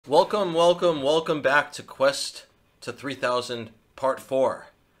Welcome back to Quest to 3000 Part 4.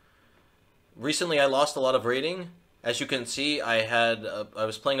 Recently I lost a lot of rating. As you can see, I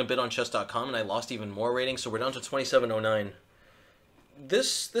was playing a bit on chess.com and I lost even more rating, so we're down to 2709.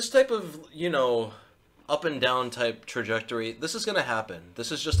 This type of, up and down type trajectory, this is going to happen.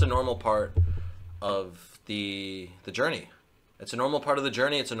 This is just a normal part of the journey. It's a normal part of the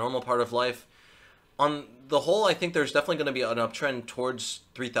journey, it's a normal part of life. On the whole, I think there's definitely going to be an uptrend towards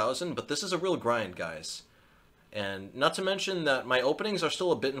 3000, but this is a real grind, guys. And not to mention that my openings are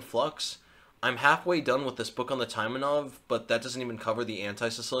still a bit in flux. I'm halfway done with this book on the Taimanov, but that doesn't even cover the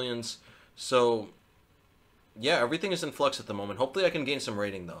anti-Sicilians. So, yeah, everything is in flux at the moment. Hopefully I can gain some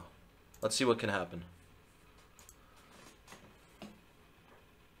rating, though. Let's see what can happen.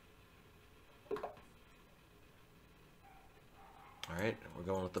 Alright, we're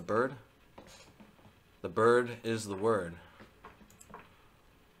going with the bird. The bird is the word.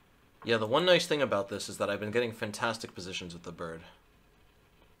 Yeah, the one nice thing about this is that I've been getting fantastic positions with the bird.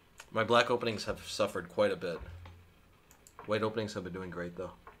 My black openings have suffered quite a bit. White openings have been doing great, though.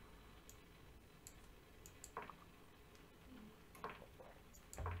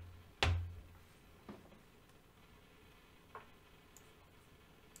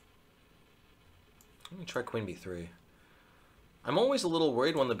 Let me try queen b3. I'm always a little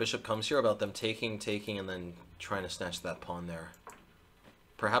worried when the bishop comes here about them taking, and then trying to snatch that pawn there.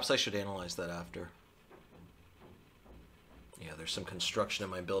 Perhaps I should analyze that after. Yeah, there's some construction in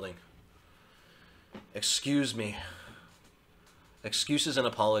my building. Excuse me. Excuses and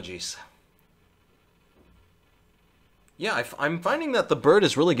apologies. Yeah, I'm finding that the bird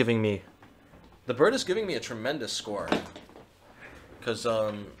is really giving me... The bird is giving me a tremendous score. Because,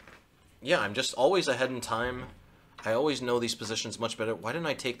 yeah, I'm just always ahead in time. I always know these positions much better. Why didn't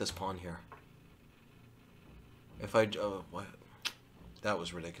I take this pawn here? If I... what? That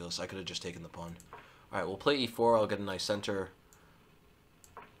was ridiculous. I could have just taken the pawn. Alright, we'll play e4. I'll get a nice center.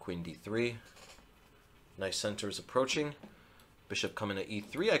 Queen d3. Nice center is approaching. Bishop coming to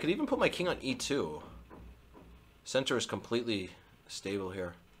e3. I could even put my king on e2. Center is completely stable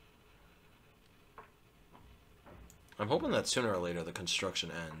here. I'm hoping that sooner or later the construction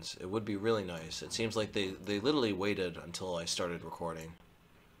ends. It would be really nice. It seems like they literally waited until I started recording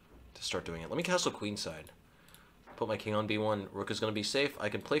to start doing it. Let me castle queenside. Put my king on b1. Rook is going to be safe. I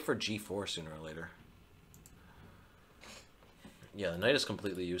can play for g4 sooner or later. Yeah, the knight is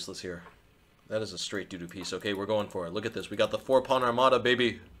completely useless here. That is a straight doo-doo piece. Okay, we're going for it. Look at this. We got the 4-pawn armada,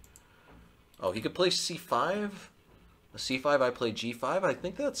 baby. Oh, he could play c5. A c5, I play g5. I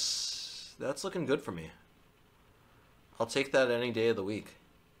think that's looking good for me. I'll take that any day of the week.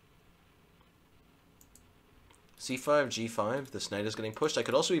 c5, g5. This knight is getting pushed. I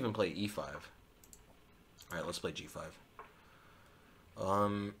could also even play e5. Alright, let's play g5.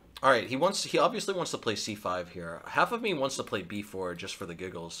 Alright, he obviously wants to play c5 here. Half of me wants to play b4 just for the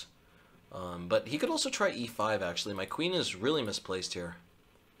giggles. But he could also try e5, actually. My queen is really misplaced here,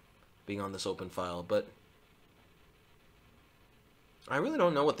 being on this open file. But I really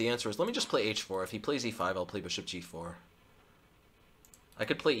don't know what the answer is. Let me just play h4. If he plays e5, I'll play bishop g4. I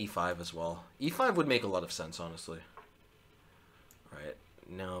could play e5 as well. e5 would make a lot of sense, honestly. Alright,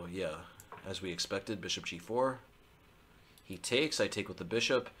 now, yeah, as we expected, bishop g4. He takes, I take with the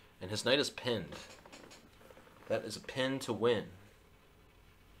bishop, and his knight is pinned. That is a pin to win.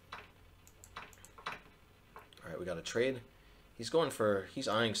 Alright, we got a trade. He's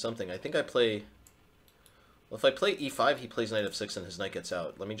eyeing something. I think I play... Well, if I play e5, he plays knight f6 and his knight gets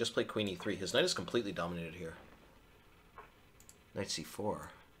out. Let me just play queen e3. His knight is completely dominated here. Knight c4.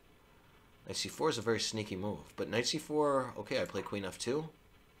 Knight c4 is a very sneaky move. But knight c4, okay, I play queen f2.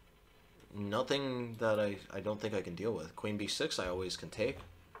 Nothing that I don't think I can deal with. Queen b6 I always can take.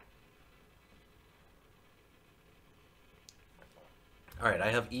 Alright,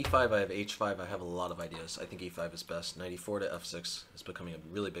 I have e5, I have h5, I have a lot of ideas. I think e5 is best. Knight e4 to f6 is becoming a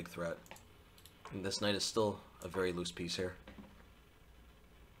really big threat. And this knight is still a very loose piece here.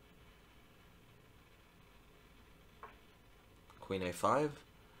 Queen a5.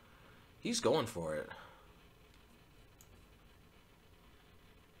 He's going for it.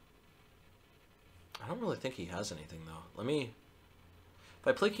 I don't really think he has anything, though. If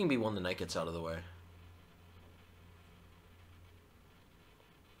I play king b1, the knight gets out of the way.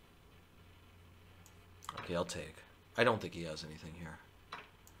 Okay, I'll take. I don't think he has anything here.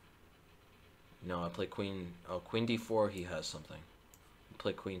 No, I play queen... Oh, queen d4, he has something. I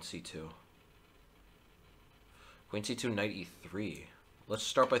play queen c2. Queen c2, knight e3. Let's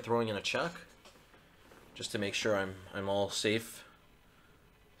start by throwing in a check, just to make sure I'm all safe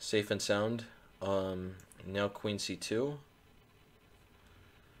and sound. Now queen c2.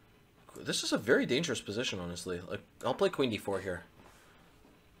 This is a very dangerous position, honestly. Like, I'll play queen d4 here.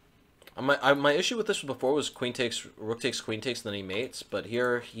 My issue with this before was queen takes, rook takes, queen takes, and then he mates. But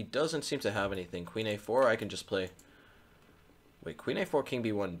here, he doesn't seem to have anything. Queen a4, I can just play... Wait, queen a4, king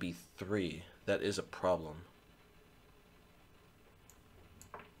b1, b3. That is a problem.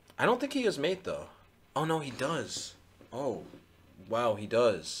 I don't think he has mate, though. Oh, no, he does. Oh, wow, he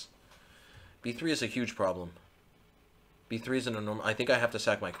does. b3 is a huge problem. b3 is an enormous... I think I have to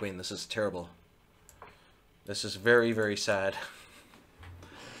sack my queen. This is terrible. This is very, very sad.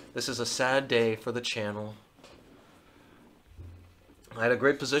 This is a sad day for the channel. I had a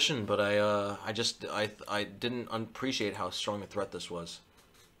great position, but I didn't appreciate how strong a threat this was.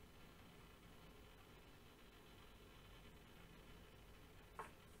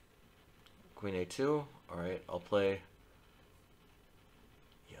 Queen a2. All right, I'll play.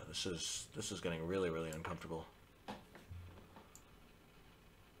 Yeah, this is getting really, really uncomfortable.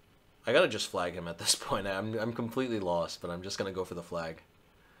 I gotta just flag him at this point. I'm completely lost, but I'm just gonna go for the flag.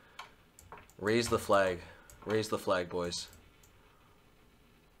 Raise the flag. Raise the flag, boys.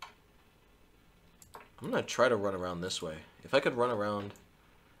 I'm going to try to run around this way. If I could run around...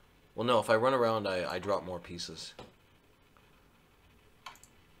 Well, no, if I run around, I drop more pieces.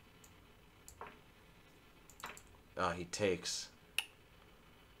 Ah, he takes.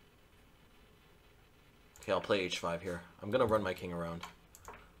 Okay, I'll play h5 here. I'm going to run my king around.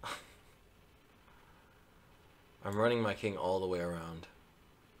 I'm running my king all the way around.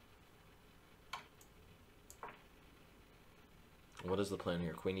 What is the plan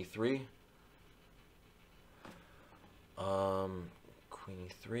here? Queen e3? Queen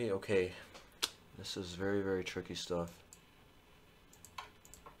e3, okay. This is very, very tricky stuff.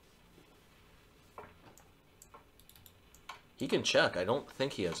 He can check. I don't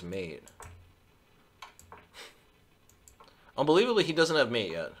think he has mate. Unbelievably, he doesn't have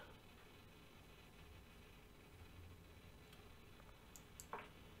mate yet.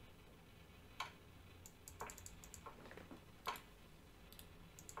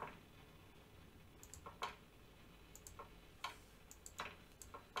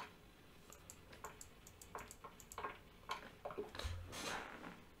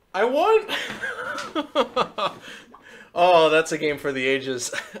 I won! Oh, that's a game for the ages.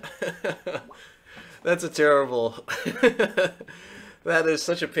 That's a terrible... That is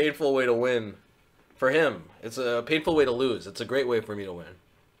such a painful way to win. For him. It's a painful way to lose. It's a great way for me to win.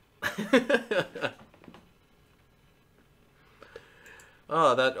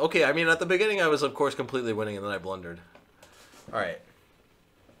 Oh, that... Okay, I mean, at the beginning I was, of course, completely winning, and then I blundered. Alright.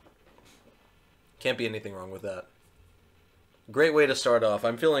 Can't be anything wrong with that. Great way to start off.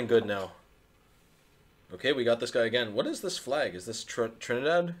 I'm feeling good now. Okay, we got this guy again. What is this flag? Is this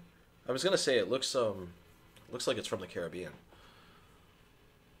Trinidad? I was gonna say it looks like it's from the Caribbean.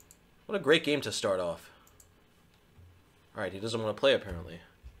 What a great game to start off. Alright, he doesn't want to play apparently.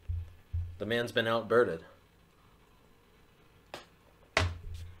 The man's been outbirded.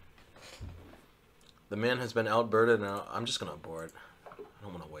 The man has been outbirded, and I'm just gonna abort. I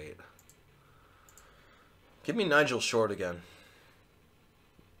don't want to wait. Give me Nigel Short again.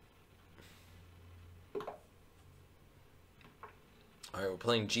 Alright, we're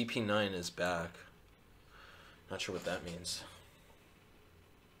playing GP9 is back. Not sure what that means.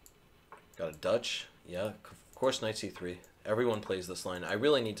 Got a Dutch. Yeah, of course Knight C3. Everyone plays this line. I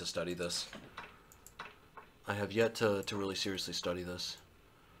really need to study this. I have yet to really seriously study this.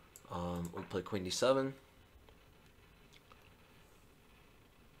 We play Queen D7.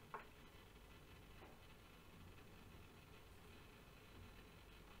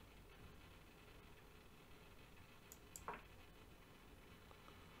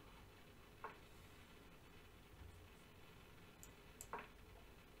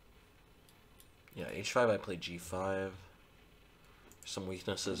 Yeah, H5 I play G5. Some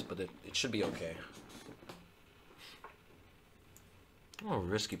weaknesses, but it should be okay. Oh,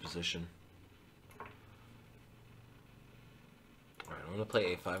 risky position. Alright, I'm going to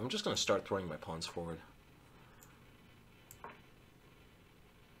play A5. I'm just going to start throwing my pawns forward.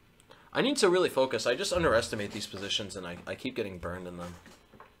 I need to really focus. I just underestimate these positions, and I keep getting burned in them.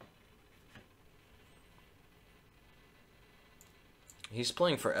 He's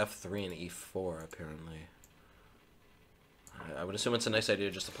playing for F3 and E4, apparently. I would assume it's a nice idea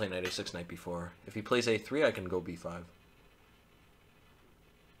just to play Knight A6, Knight B4. If he plays A3, I can go B5.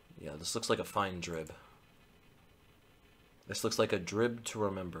 Yeah, this looks like a fine drib. This looks like a drib to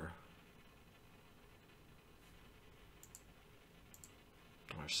remember.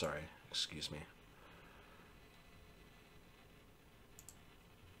 Oh, sorry. Excuse me.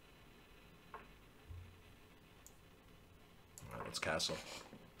 Alright, let's castle.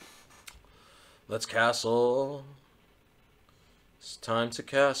 Let's castle. It's time to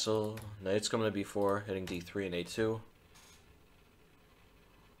castle. Knight's coming to b4, hitting d3 and a2.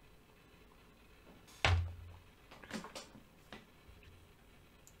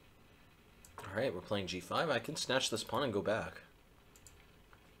 Alright, we're playing g5. I can snatch this pawn and go back.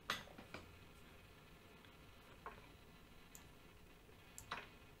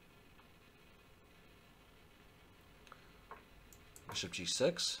 Bishop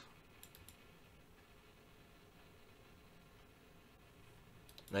g6.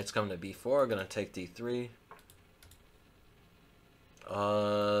 Knight's coming to b4, gonna take d3.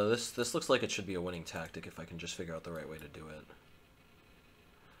 This looks like it should be a winning tactic if I can just figure out the right way to do it.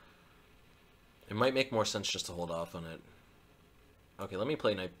 It might make more sense just to hold off on it. Okay, let me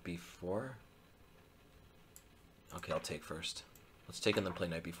play knight b4. Okay, I'll take first. Let's take and then play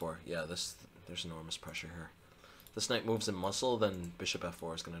knight b4. Yeah, there's enormous pressure here. This knight moves in muscle, then bishop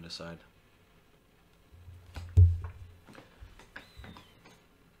f4 is going to decide.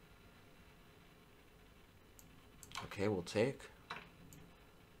 Okay, we'll take.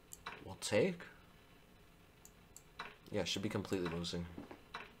 We'll take. Yeah, should be completely losing.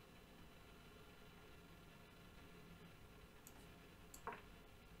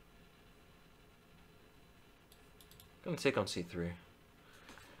 Gonna take on c3.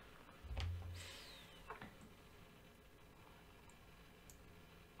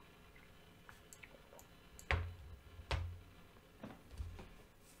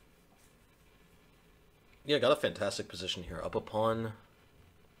 Yeah, got a fantastic position here. Up a pawn.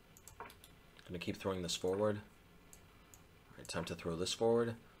 Gonna keep throwing this forward. Alright, time to throw this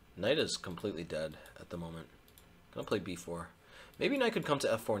forward. Knight is completely dead at the moment. Gonna play b4. Maybe knight could come to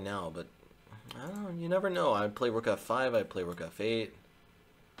f4 now, but I don't know, you never know. I'd play rook f5, I'd play rook f8.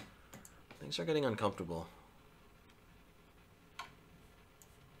 Things are getting uncomfortable.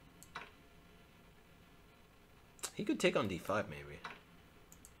 He could take on d5 maybe.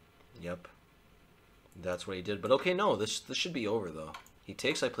 Yep. That's what he did. But okay, no, this should be over though. He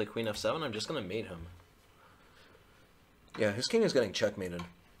takes, I play queen f7, I'm just gonna mate him. Yeah, his king is getting checkmated.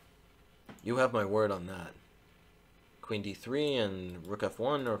 You have my word on that. Queen d3 and rook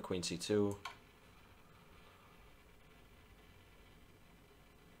f1 or queen c2.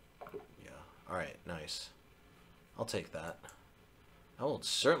 Yeah, alright, nice. I'll take that. I will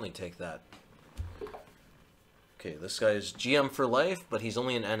certainly take that. Okay, this guy is GM for life, but he's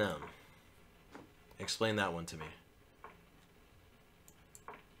only an NM. Explain that one to me.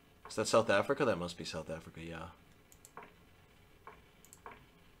 Is that South Africa? That must be South Africa, yeah.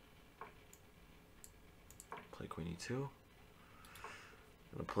 Play queen e2. I'm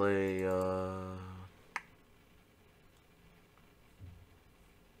gonna play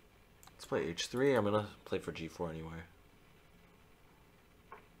let's play h3. I'm gonna play for g4 anyway.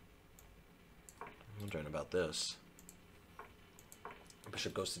 I'm wondering about this.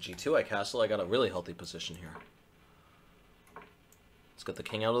 Bishop goes to g2. I castle. I got a really healthy position here. Let's get the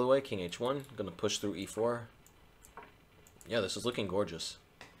king out of the way. King h1. I'm gonna push through e4. Yeah, this is looking gorgeous.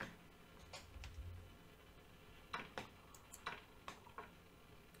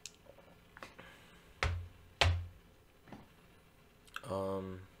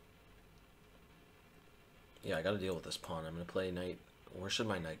 Yeah, I gotta deal with this pawn. I'm gonna play knight. Where should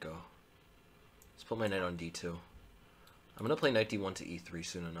my knight go? Let's put my knight on d2. I'm gonna play knight d1 to e3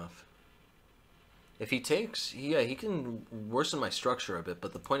 soon enough. If he takes, yeah, he can worsen my structure a bit,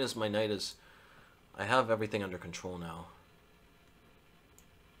 but the point is my knight is... I have everything under control now.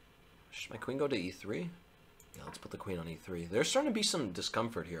 Should my queen go to e3? Yeah, let's put the queen on e3. There's starting to be some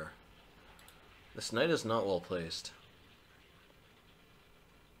discomfort here. This knight is not well placed.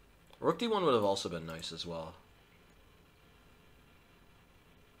 Rook d1 would have also been nice as well.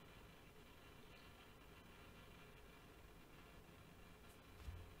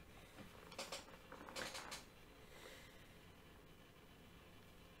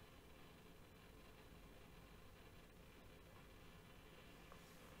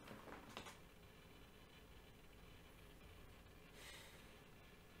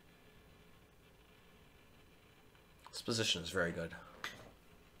 This position is very good.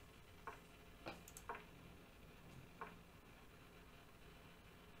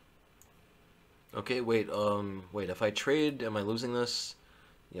 Okay, wait, if I trade, am I losing this?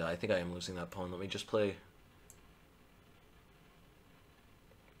 Yeah, I think I am losing that pawn. Let me just play...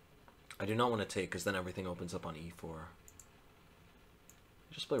 I do not want to take, because then everything opens up on e4.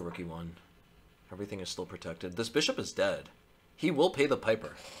 Just play rook e1. Everything is still protected. This bishop is dead. He will pay the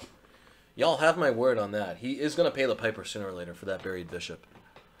piper. Y'all have my word on that. He is going to pay the piper sooner or later for that buried bishop.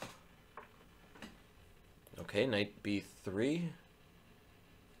 Okay, knight b3.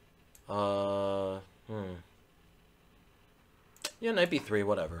 Yeah, knight b3,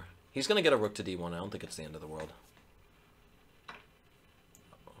 whatever. He's going to get a rook to d1. I don't think it's the end of the world.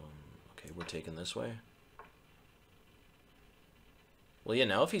 Okay, we're taking this way. Well, yeah,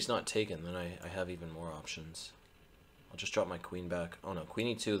 now if he's not taken, then I have even more options. I'll just drop my queen back. Oh, no,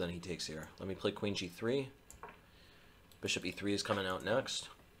 queen e2, then he takes here. Let me play queen g3. Bishop e3 is coming out next.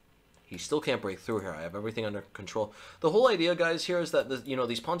 He still can't break through here. I have everything under control. The whole idea, guys, here is that,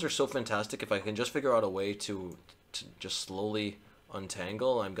 these pawns are so fantastic. If I can just figure out a way to just slowly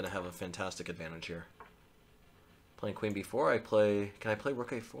untangle, I'm going to have a fantastic advantage here. Playing queen b4, can I play rook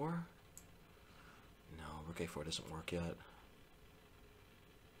a4? No, rook a4 doesn't work yet.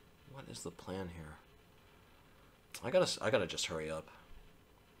 What is the plan here? I gotta just hurry up.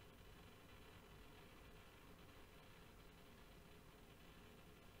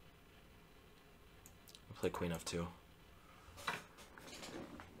 I'll play queen f2.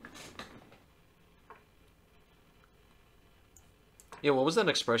 Yeah, what was that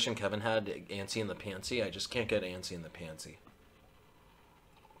expression Kevin had? Antsy in the pantsy? I just can't get antsy in the pantsy.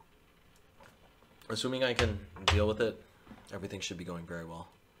 Assuming I can deal with it, everything should be going very well.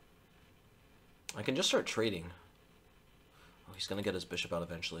 I can just start trading. Oh, he's going to get his bishop out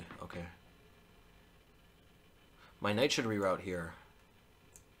eventually. Okay. My knight should reroute here.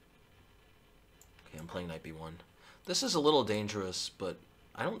 Okay, I'm playing knight b1. This is a little dangerous, but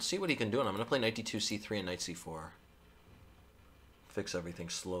I don't see what he can do, and I'm going to play knight d2, c3, and knight c4. Fix everything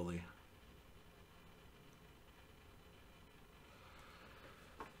slowly.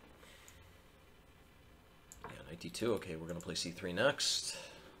 Yeah, knight d2. Okay, we're going to play c3 next.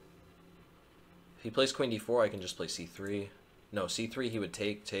 If he plays queen d4, I can just play c3. No, c3 he would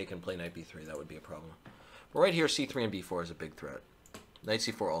take, and play knight b3. That would be a problem. But right here, c3 and b4 is a big threat. Knight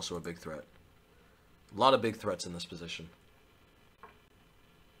c4 also a big threat. A lot of big threats in this position.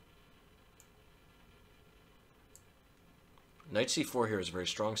 Knight c4 here is very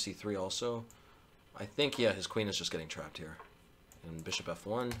strong. c3 also. I think, yeah, his queen is just getting trapped here. And bishop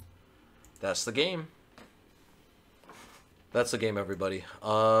f1. That's the game. That's the game, everybody.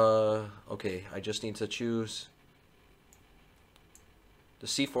 Okay, I just need to choose.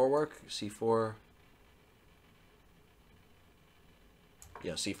 Does c4 work? c4.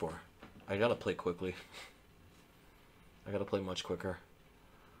 Yeah, c4. I gotta play quickly. I gotta play much quicker.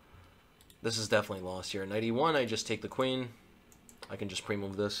 This is definitely lost here. Knight e1, I just take the queen. I can just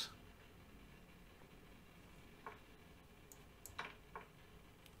pre-move this.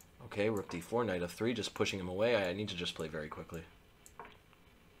 Okay, rook d4, knight f3, just pushing him away. I need to just play very quickly.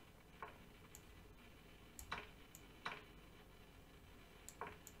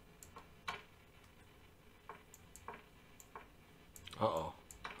 Uh-oh.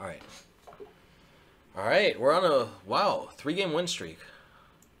 Alright. Alright, we're on a, wow, 3-game win streak.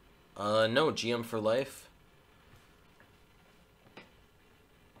 No, GM for life.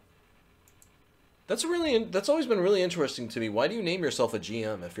 That's always been really interesting to me. Why do you name yourself a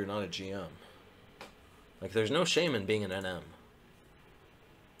GM if you're not a GM? Like, there's no shame in being an NM.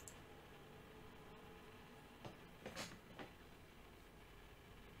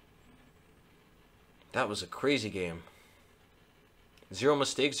 That was a crazy game. 0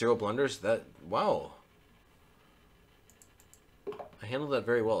 mistakes, 0 blunders. That, wow. I handled that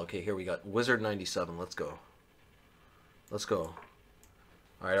very well. Okay, here we got Wizard 97. Let's go. Let's go.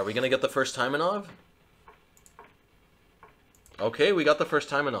 Alright, are we going to get the first Taimanov? Okay, we got the first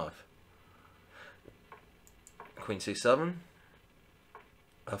Taimanov. Queen c7.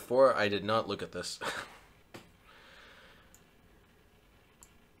 f4, I did not look at this.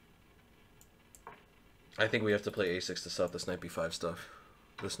 I think we have to play a6 to stop this knight b5 stuff.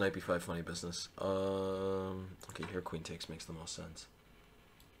 This knight b5 funny business. Okay, here queen takes makes the most sense.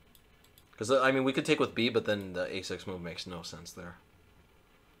 Because, I mean, we could take with b, but then the a6 move makes no sense there.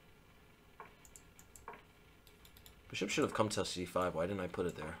 Bishop should have come to c5. Why didn't I put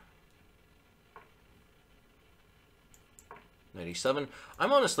it there? Knight e7.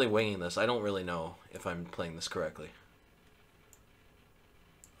 I'm honestly winging this. I don't really know if I'm playing this correctly.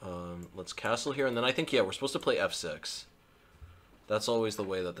 Let's castle here, and then I think, yeah, we're supposed to play f6. That's always the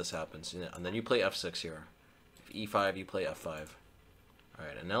way that this happens. Yeah, and then you play f6 here. If e5, you play f5.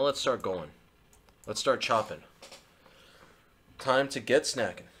 Alright, and now let's start going. Let's start chopping. Time to get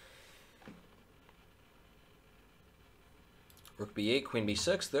snacking. Rook b8, queen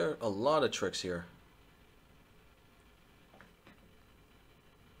b6. There are a lot of tricks here.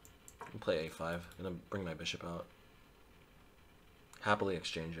 I'll play a5. I'm going to bring my bishop out. Happily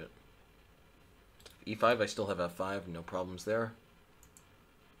exchange it. e5, I still have f5. No problems there.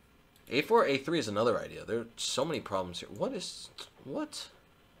 a4, a3 is another idea. There are so many problems here. What?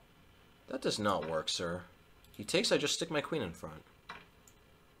 That does not work, sir. He takes, I just stick my queen in front.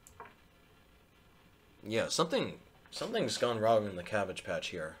 Yeah, something's gone wrong in the Cabbage Patch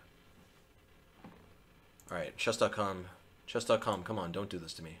here. Alright, chess.com. Chess.com, come on, don't do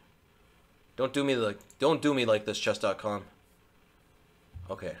this to me. Don't do me like this, chess.com.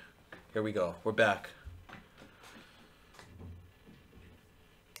 Okay, here we go. We're back.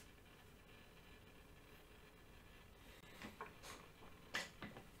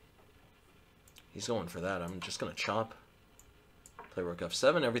 He's going for that. I'm just going to chop. Play rook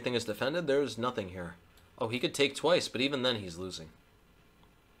f7. Everything is defended. There's nothing here. Oh, he could take twice, but even then he's losing.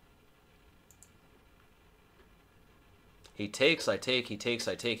 He takes, I take, he takes,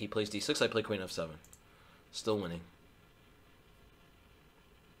 I take. He plays d6, I play queen f7. Still winning.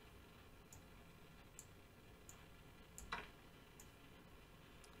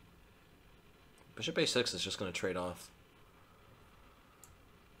 Bishop a6 is just going to trade off.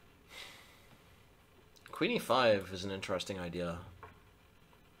 Queen e5 is an interesting idea.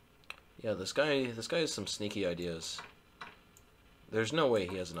 Yeah, this guy has some sneaky ideas. There's no way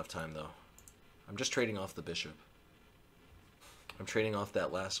he has enough time, though. I'm just trading off the bishop. I'm trading off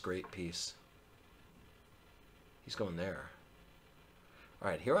that last great piece. He's going there.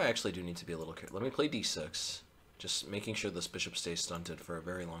 Alright, here I actually do need to be a little careful. Let me play d6. Just making sure this bishop stays stunted for a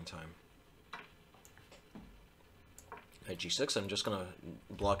very long time. At g6, I'm just going to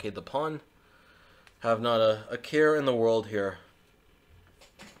blockade the pawn. Have not a care in the world here.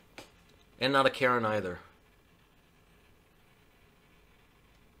 And not a Karen either.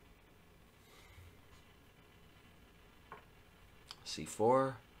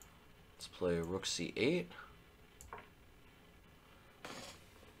 c4. Let's play rook c8.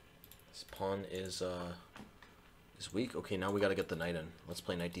 This pawn is weak. Okay, now we got to get the knight in. Let's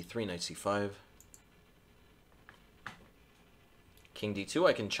play knight d3, knight c5. King d2,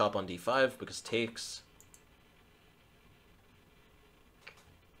 I can chop on d5 because takes.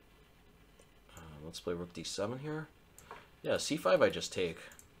 Let's play rook d7 here. Yeah, c5 I just take.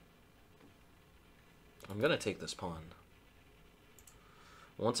 I'm going to take this pawn.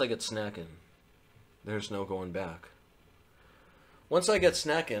 Once I get snacking, there's no going back. Once I get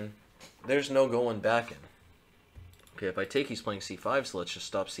snacking, there's no going back in. Okay, if I take, he's playing c5, so let's just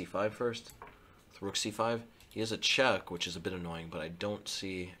stop c5 first. With rook c5. He has a check, which is a bit annoying, but I don't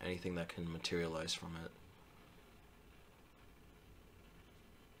see anything that can materialize from it.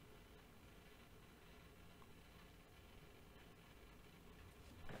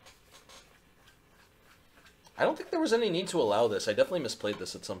 I don't think there was any need to allow this. I definitely misplayed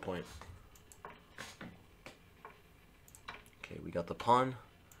this at some point. Okay, we got the pawn.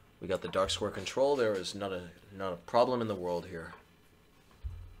 We got the dark square control. There is not a problem in the world here.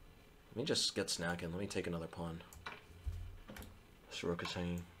 Let me just get snacking. Let me take another pawn. This rook is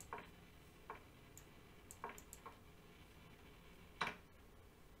hanging.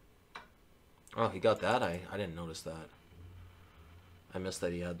 Oh, he got that? I didn't notice that. I missed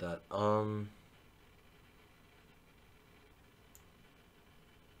that he had that. I'm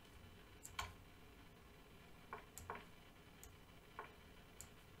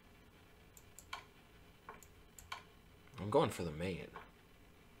going for the mate.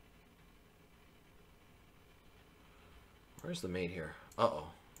 Where's the mate here? Uh-oh.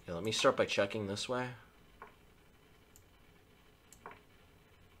 Yeah, let me start by checking this way.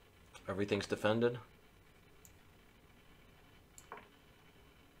 Everything's defended.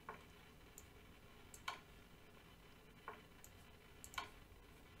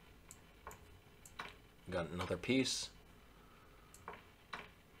 Got another piece.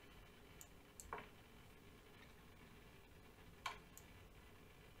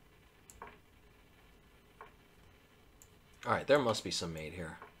 Alright, there must be some mate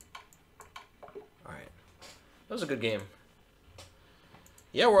here. Alright. That was a good game.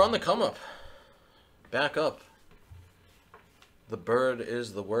 Yeah, we're on the come up. Back up. The bird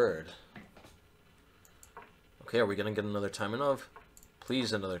is the word. Okay, are we going to get another Taimanov?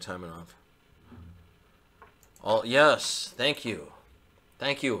 Please, another Taimanov. Oh, yes, thank you.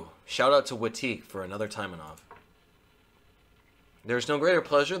 Thank you. Shout out to Watik for another Taimanov. There's no greater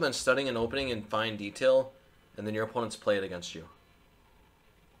pleasure than studying an opening in fine detail, and then your opponents play it against you.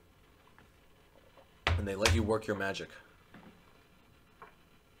 And they let you work your magic.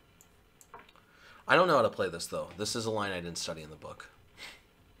 I don't know how to play this, though. This is a line I didn't study in the book.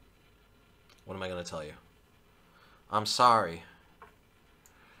 What am I going to tell you? I'm sorry.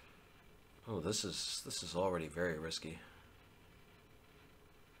 Oh, this is already very risky.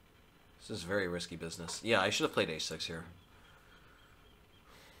 This is very risky business. Yeah, I should have played a6 here.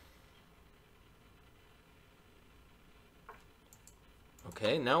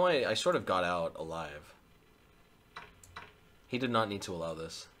 Okay, now I sort of got out alive. He did not need to allow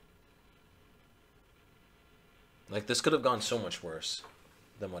this. Like, this could have gone so much worse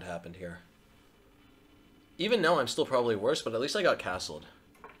than what happened here. Even now, I'm still probably worse, but at least I got castled.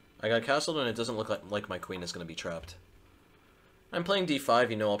 I got castled, and it doesn't look like my queen is going to be trapped. I'm playing d5,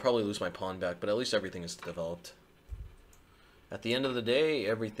 you know, I'll probably lose my pawn back, but at least everything is developed. At the end of the day,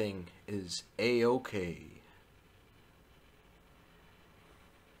 everything is a-okay.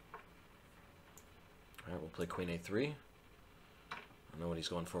 Alright, we'll play queen a3. I don't know what he's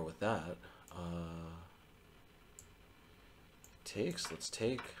going for with that. Takes, let's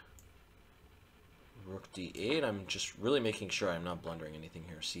take. Rook d8, I'm just really making sure I'm not blundering anything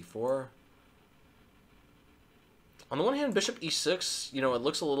here. c4. On the one hand, bishop e6, you know, it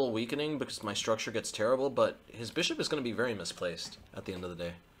looks a little weakening because my structure gets terrible, but his bishop is going to be very misplaced at the end of the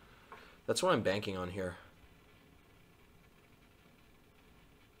day. That's what I'm banking on here.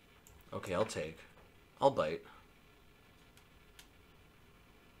 Okay, I'll take. I'll bite.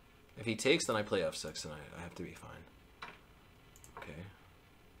 If he takes, then I play f6, and I have to be fine. Okay.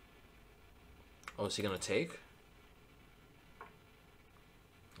 Oh, is he going to take?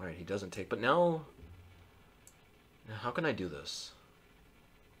 Alright, he doesn't take, but now how can I do this?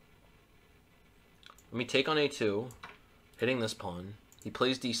 Let me take on a2, hitting this pawn. He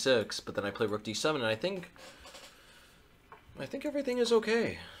plays d6, but then I play rook d7, and I think everything is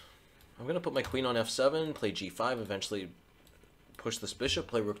okay. I'm going to put my queen on f7, play g5, eventually push this bishop,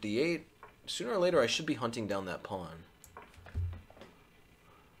 play rook d8. Sooner or later, I should be hunting down that pawn.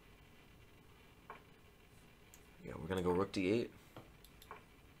 Yeah, we're going to go rook d8.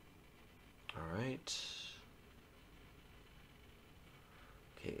 Alright.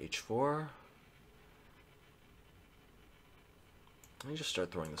 Okay, h4. Let me just start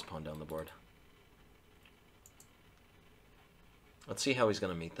throwing this pawn down the board. Let's see how he's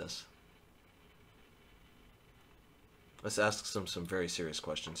going to meet this. Let's ask him some very serious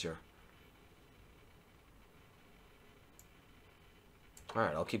questions here.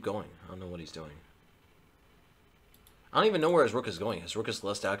 Alright, I'll keep going. I don't know what he's doing. I don't even know where his rook is going. His rook is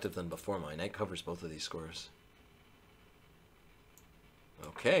less active than before. My knight covers both of these squares.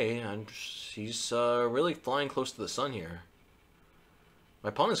 Okay, and he's really flying close to the sun here.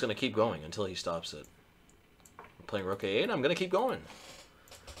 My pawn is going to keep going until he stops it. We're playing rook a8. I'm going to keep going.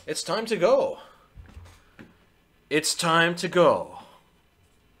 It's time to go. It's time to go.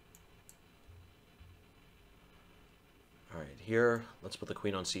 Alright, here, let's put the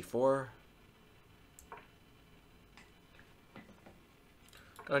queen on c4.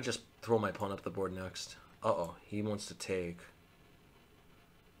 Gotta just throw my pawn up the board next. Uh-oh, he wants to take.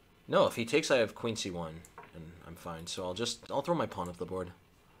 No, if he takes, I have queen c1, and I'm fine. So I'll throw my pawn up the board.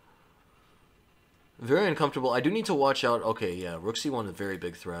 Very uncomfortable. I do need to watch out. Okay, yeah, rook c1 is a very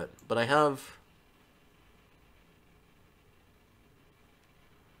big threat. But I have...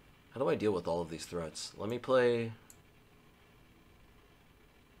 How do I deal with all of these threats? Let me play...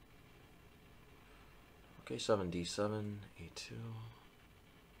 Okay, 7 d7, a2...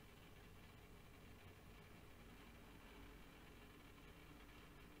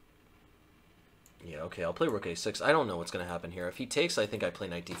 Yeah, okay, I'll play rook a6. I don't know what's going to happen here. If he takes, I think I play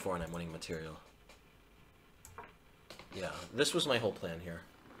knight d4 and I'm winning material. Yeah, this was my whole plan here.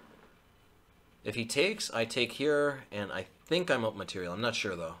 If he takes, I take here, and I think I'm up material. I'm not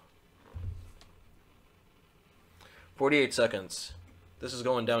sure, though. 48 seconds. This is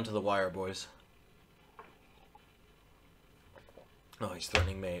going down to the wire, boys. Oh, he's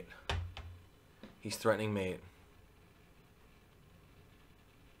threatening mate. He's threatening mate.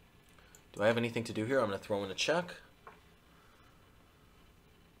 Do I have anything to do here? I'm going to throw in a check.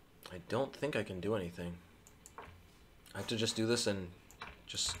 I don't think I can do anything. I have to just do this and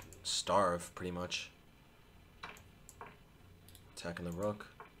just starve, pretty much. Attacking the rook.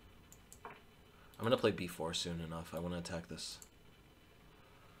 I'm going to play b4 soon enough. I want to attack this.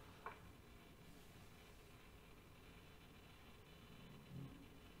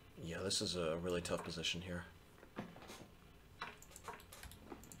 Yeah, this is a really tough position here.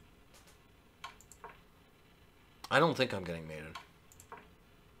 I don't think I'm getting mated.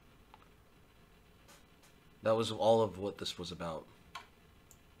 That was all of what this was about.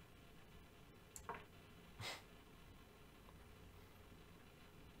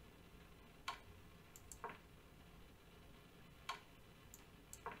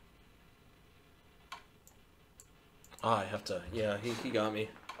 Ah, I have to... Yeah, he got me.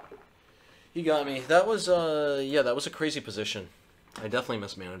 He got me. That was, yeah, that was a crazy position. I definitely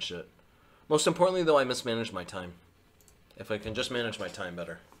mismanaged it. Most importantly, though, I mismanaged my time. If I can just manage my time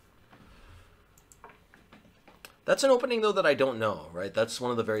better. That's an opening, though, that I don't know, right? That's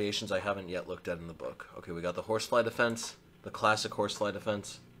one of the variations I haven't yet looked at in the book. Okay, we got the horsefly defense, the classic horsefly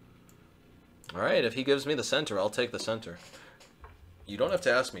defense. Alright, if he gives me the center, I'll take the center. You don't have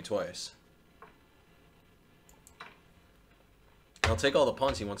to ask me twice. I'll take all the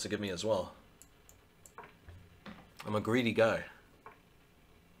pawns he wants to give me as well. I'm a greedy guy.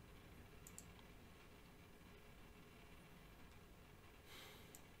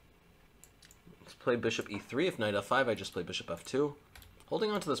 Let's play bishop e3. If knight f5, I just play bishop f2.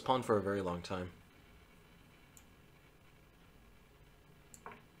 Holding on to this pawn for a very long time.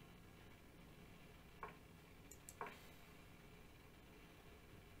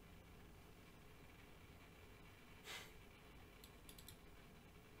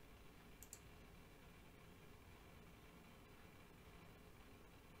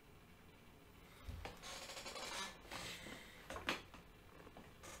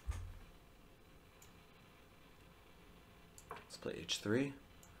 Play h3.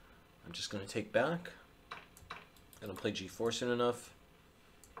 I'm just going to take back. Gonna play g4 soon enough.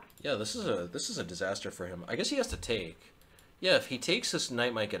 Yeah, this is a disaster for him. I guess he has to take. Yeah, if he takes, this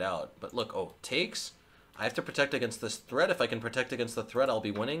knight might get out. But look, oh, takes. I have to protect against this threat. If I can protect against the threat, I'll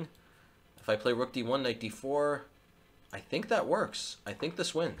be winning. If I play rook d1, knight d4, I think that works. I think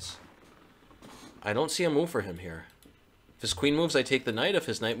this wins. I don't see a move for him here. If his queen moves, I take the knight. If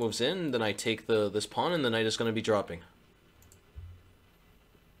his knight moves in, then I take this pawn, and the knight is going to be dropping.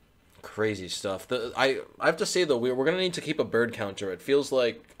 Crazy stuff. I have to say, though, we're going to need to keep a bird counter. It feels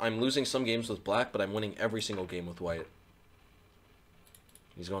like I'm losing some games with black, but I'm winning every single game with white.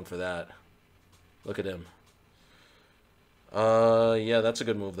 He's going for that. Look at him. Yeah, that's a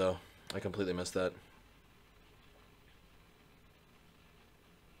good move, though. I completely missed that.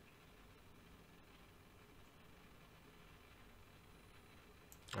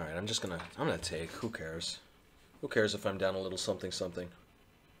 Alright, I'm gonna take. Who cares? Who cares if I'm down a little something something?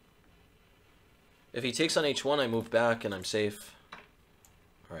 If he takes on h1, I move back and I'm safe.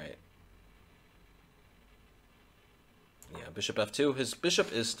 Alright. Yeah, bishop f2. His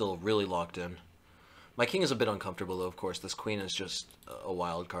bishop is still really locked in. My king is a bit uncomfortable, though, of course. This queen is just a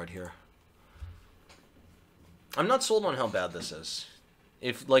wild card here. I'm not sold on how bad this is.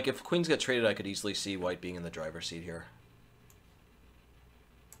 If queens get traded, I could easily see white being in the driver's seat here.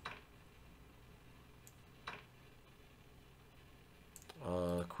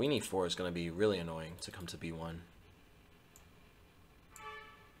 Queen e4 is going to be really annoying to come to b1.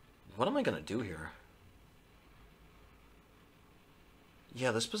 What am I going to do here? Yeah,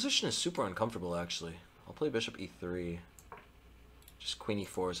 this position is super uncomfortable, actually. I'll play bishop e3. Just queen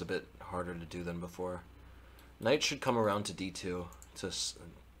e4 is a bit harder to do than before. Knight should come around to d2 to just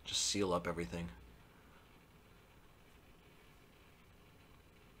seal up everything.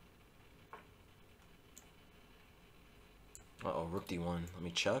 Uh-oh, rook d1. Let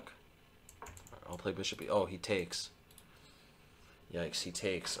me check. I'll play bishop e... Oh, he takes. Yikes, he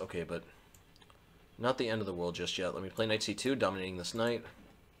takes. Okay, but not the end of the world just yet. Let me play knight c2, dominating this knight.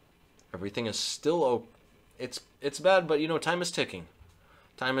 Everything is still... Oh, it's bad, but, you know, time is ticking.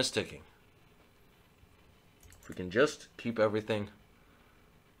 Time is ticking. If we can just keep everything...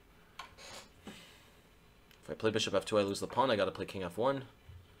 If I play bishop f2, I lose the pawn. I gotta play king f1.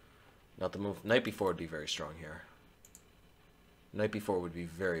 Not the move. Knight b4 would be very strong here. Knight b4 would be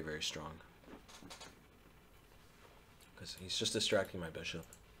very, very strong. Because he's just distracting my bishop.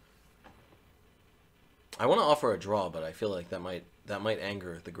 I want to offer a draw, but I feel like that might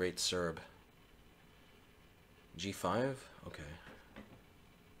anger the great Serb. g5? Okay.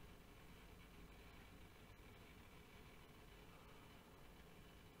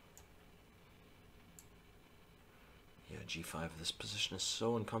 Yeah, g5. This position is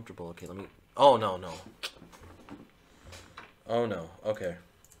so uncomfortable. Okay, let me... Oh, no, no. Oh no, okay.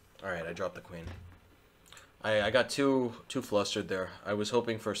 Alright, I dropped the queen. I got too flustered there. I was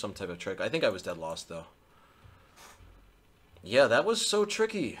hoping for some type of trick. I think I was dead lost, though. Yeah, that was so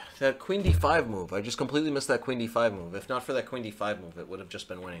tricky. That queen d5 move. I just completely missed that queen d5 move. If not for that queen d5 move, it would have just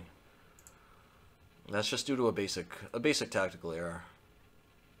been winning. That's just due to a basic tactical error.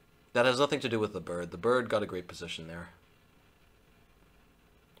 That has nothing to do with the bird. The bird got a great position there.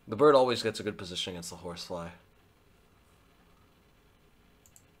 The bird always gets a good position against the horsefly.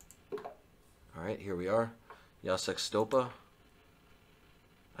 Alright, here we are. Jacek Stopa.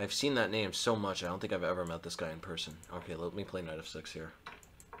 I've seen that name so much, I don't think I've ever met this guy in person. Okay, let me play knight f6 here.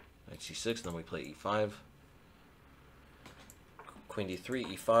 Knight c6, then we play e5. Queen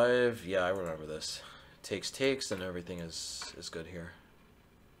d3, e5. Yeah, I remember this. Takes, and everything is good here.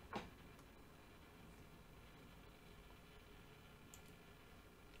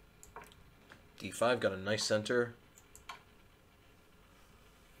 d5, got a nice center.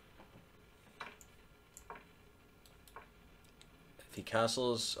 If he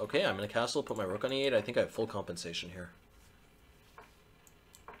castles... Okay, I'm going to castle, put my rook on e8. I think I have full compensation here.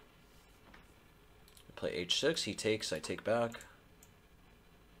 I play h6, he takes, I take back.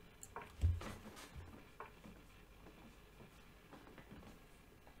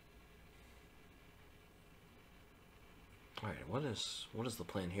 Alright, what is the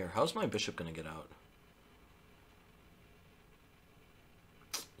plan here? How's my bishop going to get out?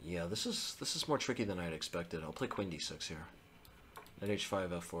 Yeah, this is more tricky than I'd expected. I'll play queen d6 here. Knight h5,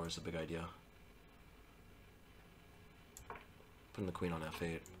 f4 is a big idea. Putting the queen on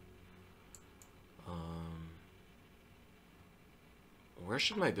f8. Where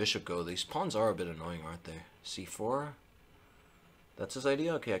should my bishop go? These pawns are a bit annoying, aren't they? c4? That's his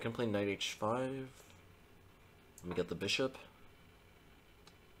idea? Okay, I can play knight h5. Let me get the bishop.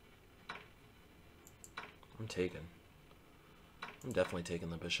 I'm taking. I'm definitely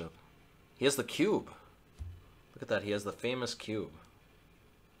taking the bishop. He has the cube. Look at that, he has the famous cube.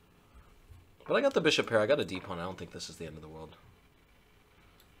 But I got the bishop here, I got a d-pawn, I don't think this is the end of the world.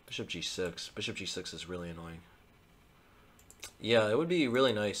 Bishop g6. Bishop g6 is really annoying. Yeah, it would be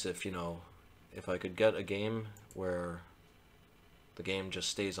really nice if, you know, if I could get a game where the game just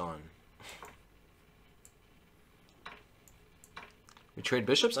stays on. We trade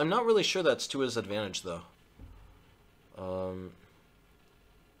bishops? I'm not really sure that's to his advantage, though.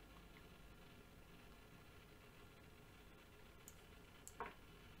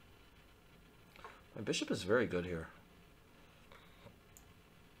 My bishop is very good here.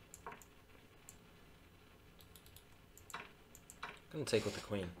 Gonna take with the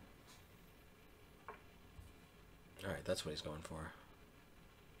queen. Alright, that's what he's going for.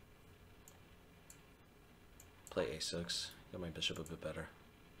 Play a6. Get my bishop a bit better.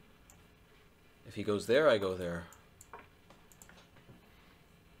 If he goes there, I go there.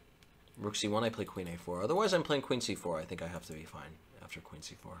 Rook c1, I play queen a4. Otherwise, I'm playing queen c4. I think I have to be fine after queen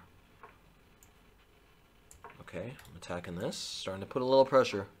c4. Okay, I'm attacking this. Starting to put a little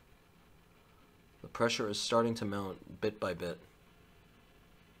pressure. The pressure is starting to mount bit by bit.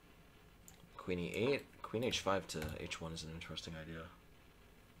 Queen e8. Queen h5 to h1 is an interesting idea.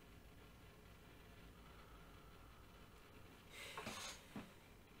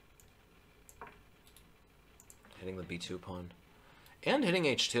 Hitting the b2 pawn. And hitting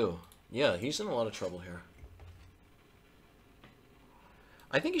h2. Yeah, he's in a lot of trouble here.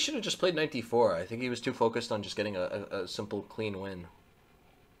 I think he should have just played knight d4. I think he was too focused on just getting a simple, clean win.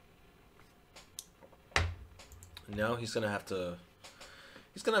 Now he's gonna have to...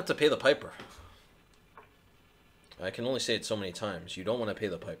 He's gonna have to pay the piper. I can only say it so many times. You don't want to pay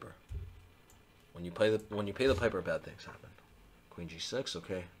the piper. When you pay the piper, bad things happen. Queen g6,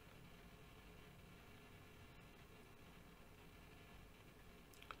 okay.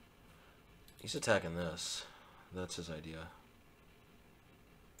 He's attacking this. That's his idea.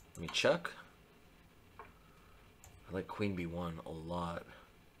 Let me check. I like queen b1 a lot.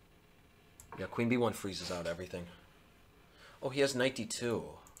 Yeah, queen b1 freezes out everything. Oh, he has knight d2.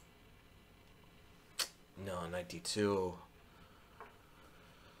 No, knight d2.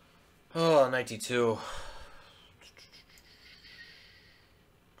 Oh, knight d2.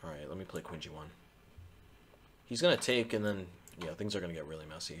 Alright, let me play queen g1. He's going to take, and then, yeah, things are going to get really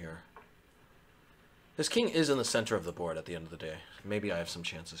messy here. His king is in the center of the board at the end of the day. Maybe I have some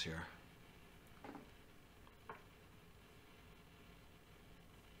chances here.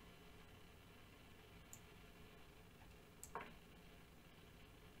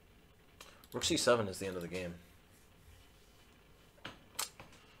 Rook c7 is the end of the game.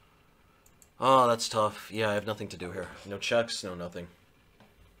 Oh, that's tough. Yeah, I have nothing to do here. No checks, no nothing.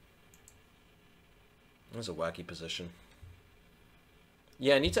 That was a wacky position.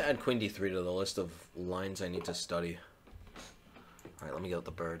 Yeah, I need to add queen d3 to the list of lines I need to study. Alright, let me get out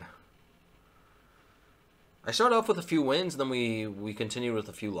the bird. I started off with a few wins, and then we continued with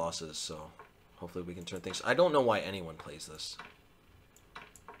a few losses, so hopefully we can turn things... I don't know why anyone plays this.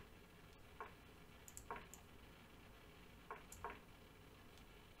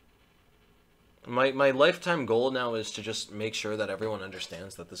 My lifetime goal now is to just make sure that everyone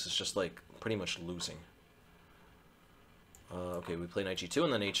understands that this is just, like, pretty much losing. Okay, we play knight g2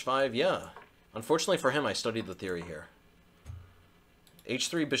 and then h5. Yeah. Unfortunately for him, I studied the theory here.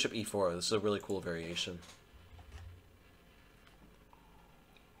 h3, bishop e4. This is a really cool variation.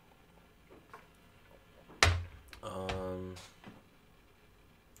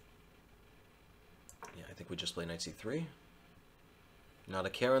 Yeah, I think we just play knight c3. Not a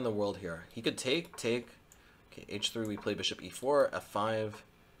care in the world here. He could take. Okay, h3, we play bishop e4, f5.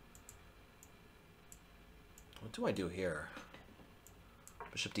 What do I do here?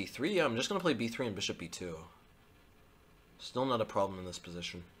 Bishop d3? Yeah, I'm just going to play b3 and bishop b2. Still not a problem in this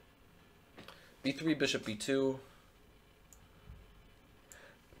position. b3, bishop b2.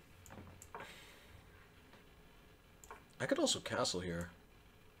 I could also castle here.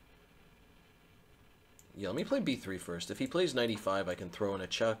 Yeah, let me play b3 first. If he plays knight e5, I can throw in a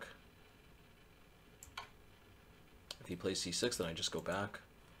check. If he plays c6, then I just go back.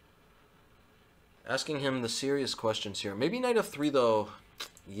 Asking him the serious questions here. Maybe knight f3 though.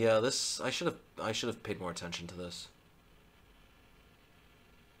 Yeah, this I should have paid more attention to this.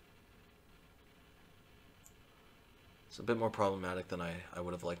 It's a bit more problematic than I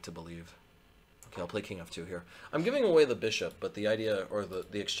would have liked to believe. Okay, I'll play king f2 here. I'm giving away the bishop, but the idea, or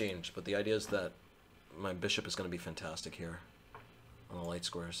the exchange, but the idea is that my bishop is going to be fantastic here on the light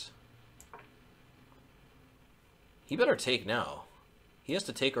squares. He better take now. He has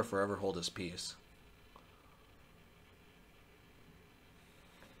to take or forever hold his piece.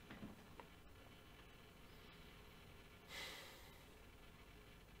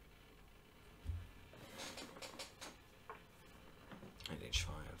 Knight h5.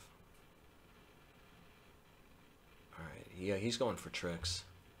 Alright, yeah, he's going for tricks.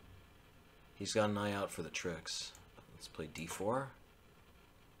 He's got an eye out for the tricks. Let's play d4.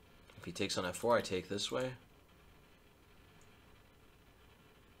 If he takes on f4, I take this way.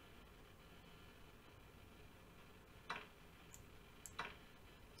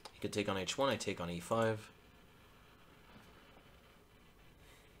 He could take on h1, I take on e5.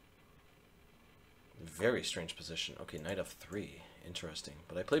 Very strange position. Okay, knight f3. Interesting.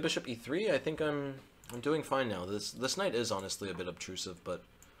 But I play bishop e3. I think I'm doing fine now. This knight is honestly a bit obtrusive, but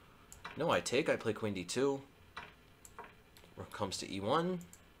no, I take. I play queen d2. Rook comes to e1.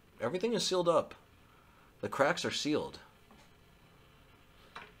 Everything is sealed up. The cracks are sealed.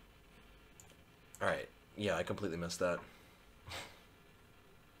 Alright. Yeah, I completely missed that.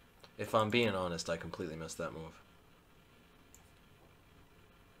 If I'm being honest, I completely missed that move.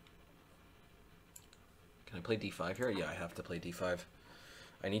 Can I play d5 here? Yeah, I have to play d5.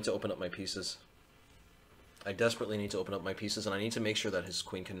 I need to open up my pieces. I desperately need to open up my pieces, and I need to make sure that his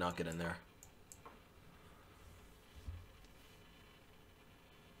queen cannot get in there.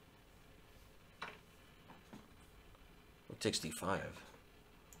 Rook takes d5.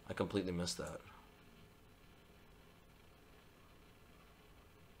 I completely missed that.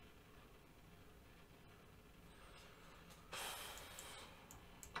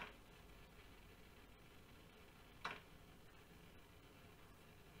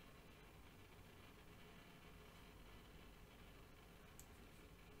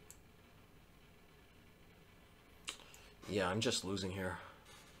 Yeah, I'm just losing here.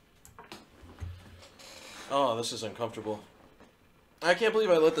 Oh, this is uncomfortable. I can't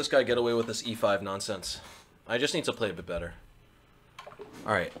believe I let this guy get away with this e5 nonsense. I just need to play a bit better.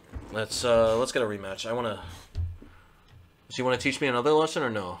 Alright, let's get a rematch. I wanna... Does he want to teach me another lesson or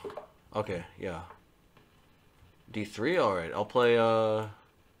no? Okay, yeah. d3? Alright, I'll play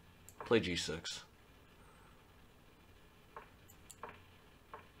g6.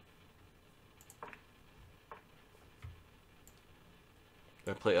 Do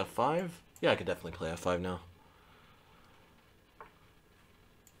I play f5? Yeah, I could definitely play f5 now.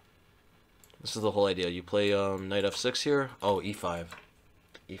 This is the whole idea. You play knight f6 here. Oh, e5.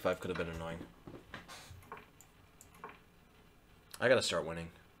 e5 could have been annoying. I gotta start winning.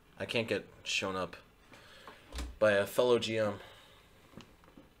 I can't get shown up by a fellow GM.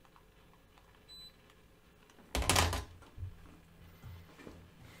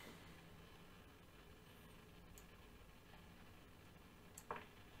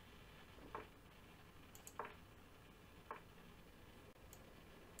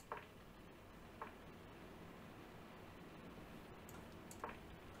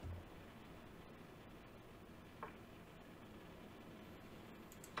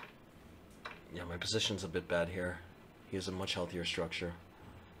 Yeah, my position's a bit bad here. He has a much healthier structure.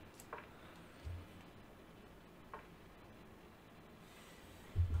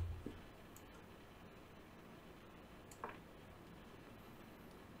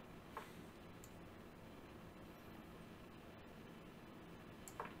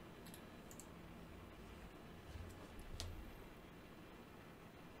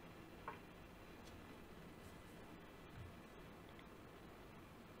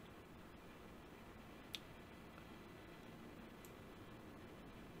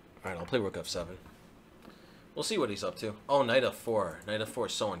 Alright, I'll play rook f7. We'll see what he's up to. Oh, knight f4. Knight f4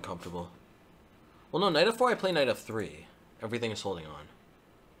 is so uncomfortable. Well, no, knight f4, I play knight f3. Everything is holding on.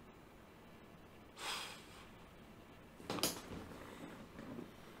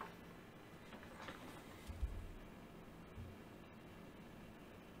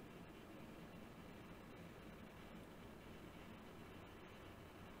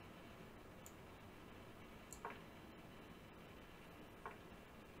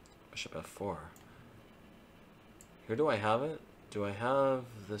 Bishop f4. Here do I have it? Do I have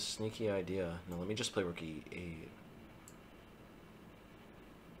this sneaky idea? No, let me just play rook e8.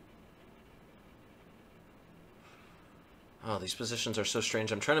 Oh, these positions are so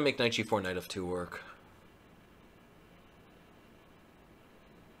strange. I'm trying to make knight g4, knight f2 work.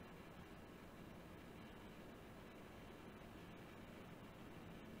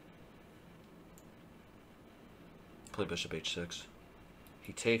 Play bishop h6.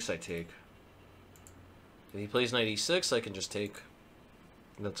 He takes, I take. If he plays knight e6, I can just take.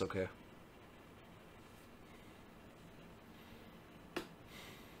 That's okay.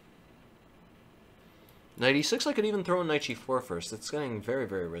 Knight e6, I could even throw in knight g4 first. It's getting very,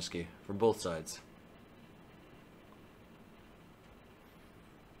 very risky for both sides.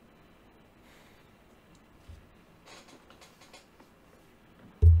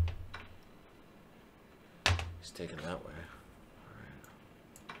 He's taking that way. Alright.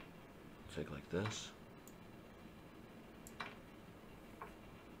 Take like this.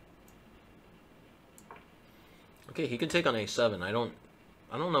 Okay, he can take on a7. I don't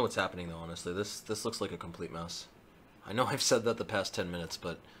know what's happening though, honestly. This looks like a complete mess. I know I've said that the past 10 minutes,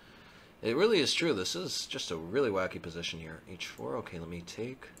 but it really is true. This is just a really wacky position here. h4, okay, let me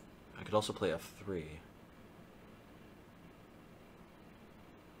take. I could also play f3.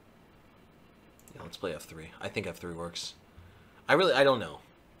 Yeah, let's play f3. I think f3 works. I don't know.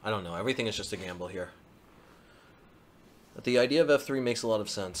 I don't know. Everything is just a gamble here. But the idea of f3 makes a lot of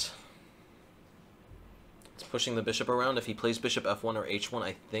sense. It's pushing the bishop around. If he plays bishop f1 or h1,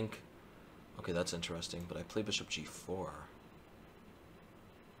 I think... Okay, that's interesting, but I play bishop g4.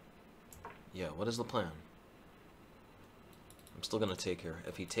 Yeah, what is the plan? I'm still going to take here.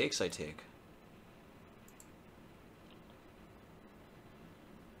 If he takes, I take.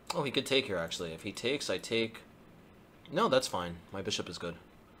 Oh, he could take here, actually. If he takes, I take. No, that's fine. My bishop is good.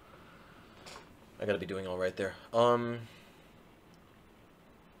 I gotta be doing all right there. Can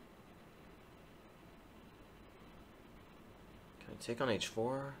I take on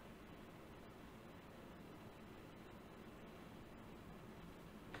h4?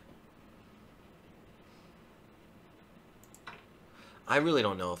 I really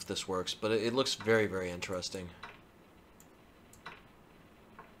don't know if this works, but it looks very, very interesting.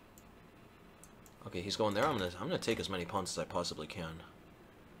 Okay, he's going there. I'm gonna take as many pawns as I possibly can.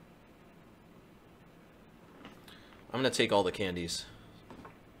 I'm gonna take all the candies.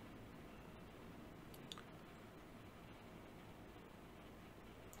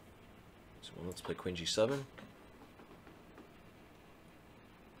 So let's play queen g7.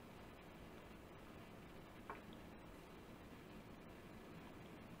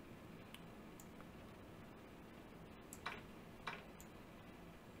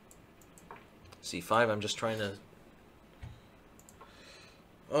 c5, I'm just trying to...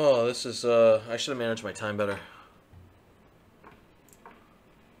 Oh, this is, I should have managed my time better.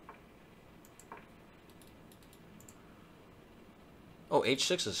 Oh,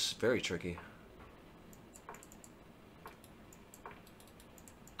 h6 is very tricky.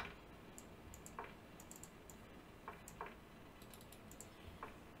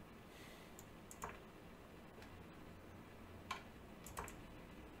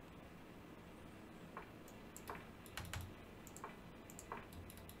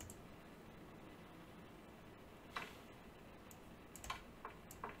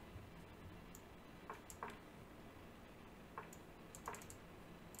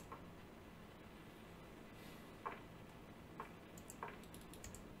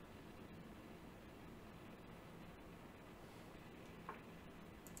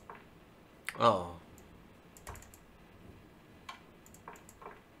 Oh.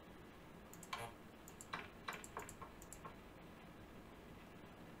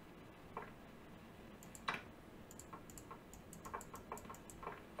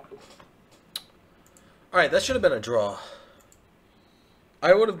 Alright, that should have been a draw.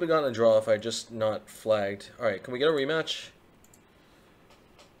 I would have begun a draw if I just not flagged. Alright, can we get a rematch?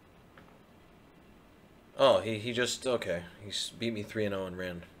 Oh, he just... Okay. He beat me 3-0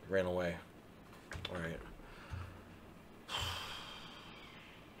 and ran away. Alright.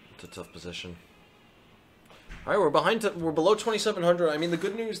 It's a tough position. Alright, we're below 2,700. I mean, the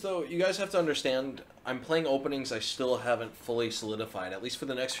good news, though, you guys have to understand, I'm playing openings I still haven't fully solidified. At least for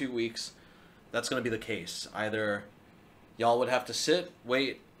the next few weeks, that's going to be the case. Either y'all would have to sit,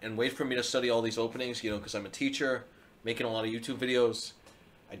 wait for me to study all these openings, you know, because I'm a teacher, making a lot of YouTube videos.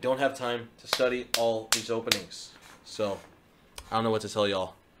 I don't have time to study all these openings. So, I don't know what to tell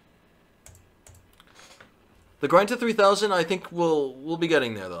y'all. The grind to 3,000, I think we'll be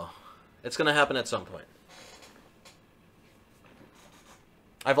getting there, though. It's going to happen at some point.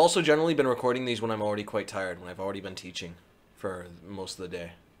 I've also generally been recording these when I'm already quite tired, when I've already been teaching for most of the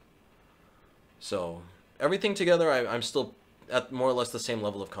day. So, everything together, I'm still at more or less the same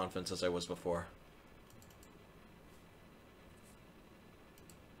level of confidence as I was before.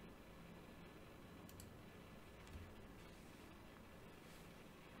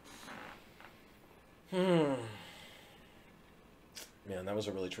 Man, that was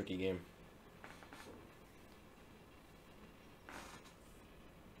a really tricky game.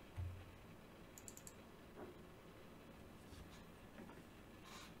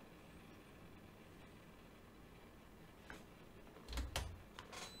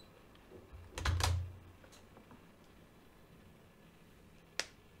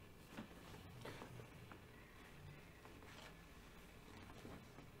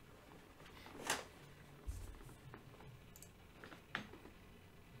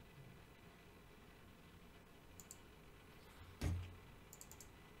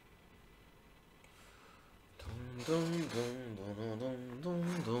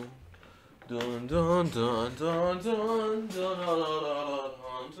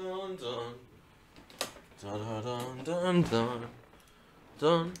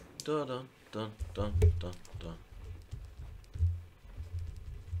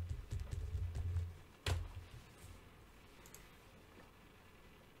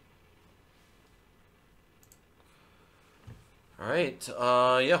 Alright,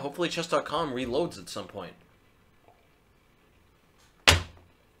 yeah, hopefully chess.com reloads at some point.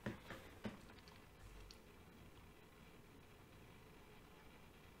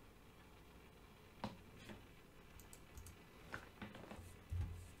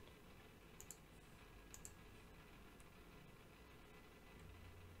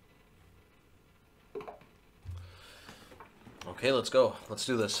 Okay, let's go. Let's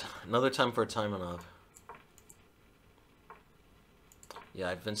do this. Another time for a time and off. Yeah,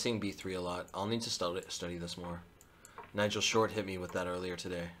 I've been seeing b3 a lot. I'll need to study this more. Nigel Short hit me with that earlier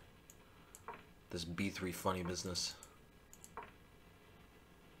today. This b3 funny business.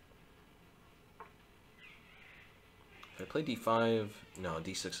 If I play d5... No,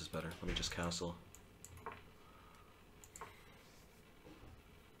 d6 is better. Let me just castle.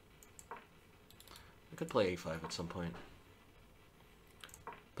 I could play a5 at some point.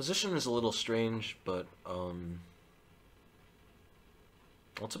 Position is a little strange, but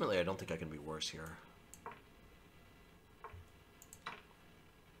ultimately I don't think I can be worse here.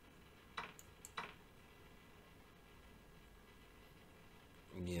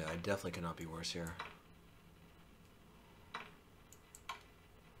 Yeah, I definitely cannot be worse here.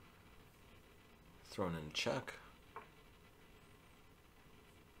 Thrown in check.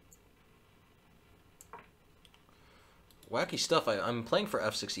 Wacky stuff. I'm playing for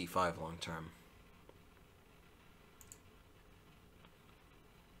f6 e5 long term.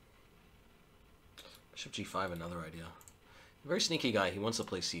 Bishop g5, another idea. Very sneaky guy. He wants to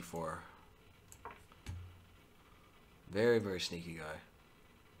play c4. Very, very sneaky guy.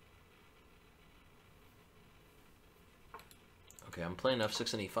 Okay, I'm playing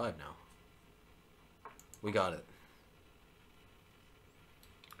f6 and e5 now. We got it.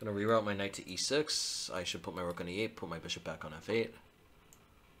 Gonna reroute my knight to e6. I should put my rook on e8, put my bishop back on f8.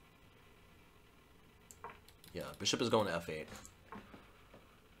 Yeah, bishop is going to f8.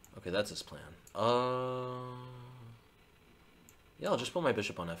 Okay, that's his plan. Yeah, I'll just put my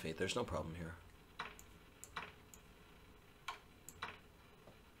bishop on f8. There's no problem here.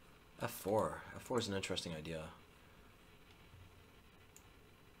 f4. f4 is an interesting idea.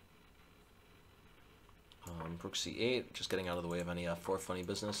 Rook c8, just getting out of the way of any f4 funny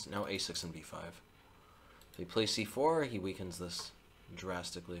business. Now a6 and b5. If he plays c4, he weakens this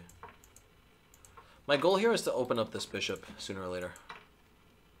drastically. My goal here is to open up this bishop sooner or later.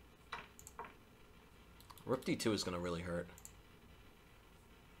 Rook d2 is going to really hurt.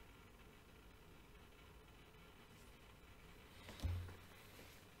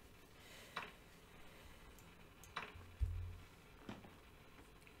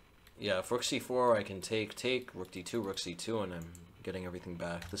 Yeah, if rook c4, I can take, rook d2, rook c2, and I'm getting everything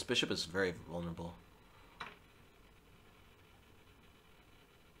back. This bishop is very vulnerable.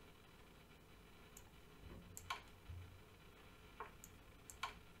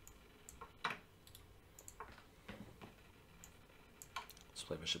 Let's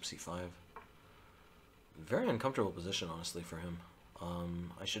play bishop c5. Very uncomfortable position, honestly, for him.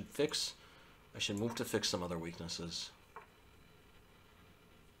 I should move to fix some other weaknesses.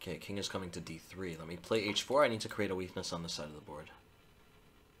 Okay, king is coming to d3. Let me play h4. I need to create a weakness on this side of the board.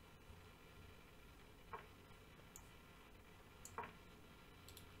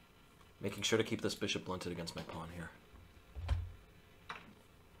 Making sure to keep this bishop blunted against my pawn here.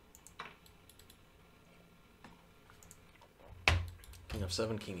 King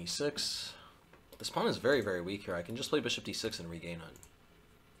f7, king e6. This pawn is very, very weak here. I can just play bishop d6 and regain it.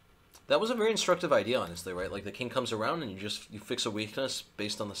 That was a very instructive idea, honestly, right? Like, the king comes around and you fix a weakness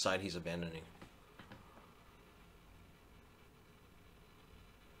based on the side he's abandoning.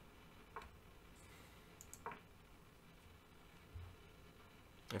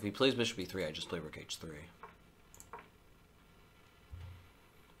 If he plays bishop e3, I just play rook h3.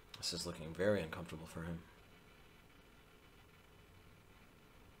 This is looking very uncomfortable for him.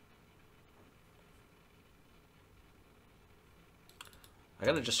 I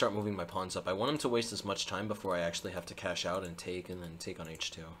gotta just start moving my pawns up. I want him to waste as much time before I actually have to cash out and then take on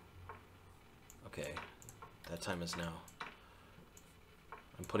h2. Okay, that time is now.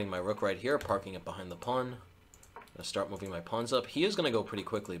 I'm putting my rook right here, parking it behind the pawn. I'm gonna start moving my pawns up. He is gonna go pretty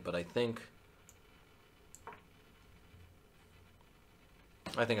quickly, but I think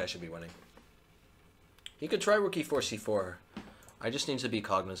I should be winning. He could try rook e4, c4. I just need to be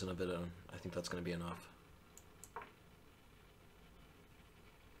cognizant of it, and I think that's gonna be enough.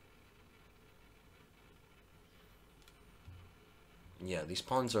 Yeah, these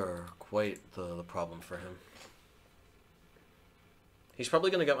pawns are quite the problem for him. He's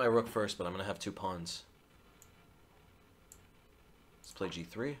probably going to get my rook first, but I'm going to have two pawns. Let's play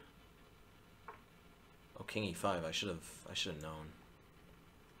g3. Oh, king e5. I should have known.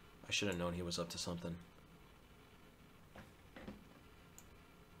 I should have known he was up to something.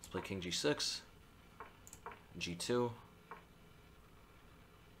 Let's play king g6. g2.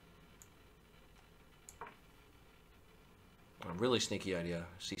 A really sneaky idea.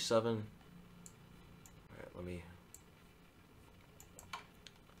 c7. Alright, let me...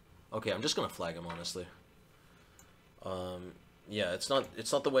 Okay, I'm just gonna flag him, honestly. Yeah, it's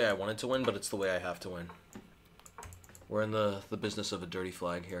not the way I wanted to win, but it's the way I have to win. We're in the business of a dirty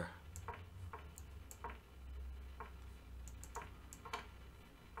flag here.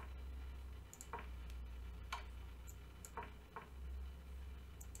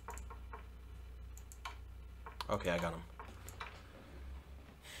 Okay, I got him.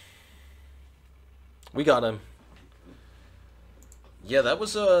 We got him. Yeah, that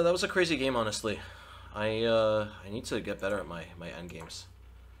was a crazy game, honestly. I need to get better at my endgames.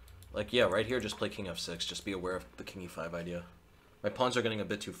 Like, yeah, right here, just play king f6. Just be aware of the king e5 idea. My pawns are getting a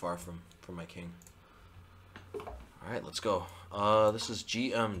bit too far from my king. Alright, let's go. This is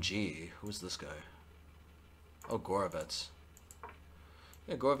GMG. Who's this guy? Oh, Gorovets.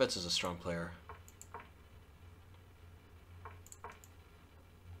 Yeah, Gorovets is a strong player.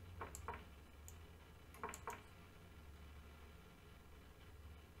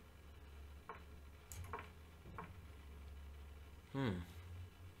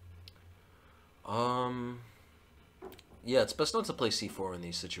 Yeah, it's best not to play c4 in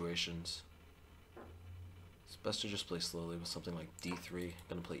these situations. It's best to just play slowly with something like d3. I'm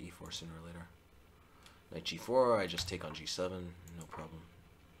gonna play e4 sooner or later. Knight g4, I just take on g7, no problem.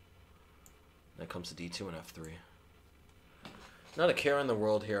 That comes to d2 and f3. Not a care in the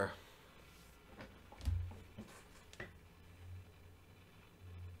world here.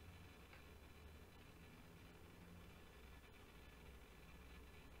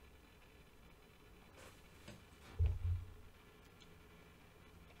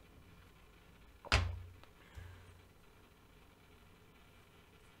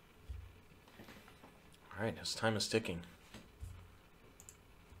 Alright, his time is ticking.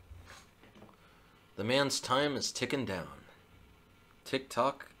 The man's time is ticking down. Tick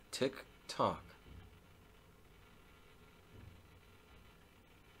tock, tick tock.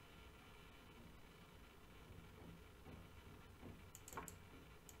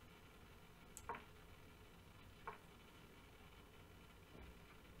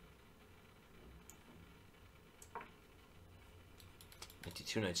 Knight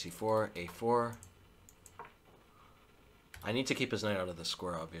d2, knight c4, a4. I need to keep his knight out of the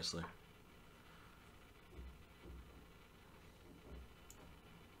square, obviously.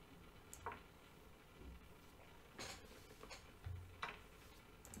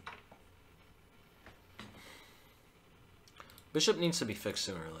 Bishop needs to be fixed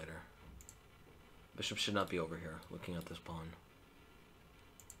sooner or later. Bishop should not be over here, looking at this pawn.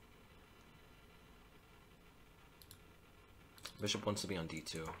 Bishop wants to be on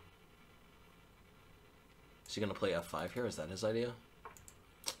d2. Is he going to play f5 here? Is that his idea?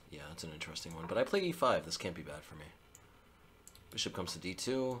 Yeah, that's an interesting one. But I play e5. This can't be bad for me. Bishop comes to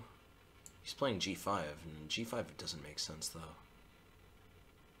d2. He's playing g5, and g5 doesn't make sense, though.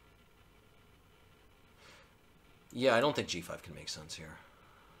 Yeah, I don't think g5 can make sense here.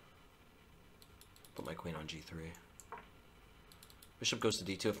 Put my queen on g3. Bishop goes to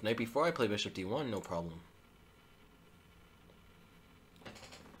d2. If knight b4, I play bishop d1, no problem.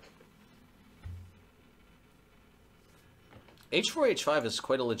 H4, H5 is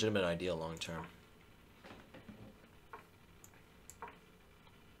quite a legitimate idea long term.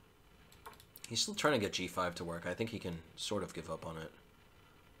 He's still trying to get G5 to work. I think he can sort of give up on it.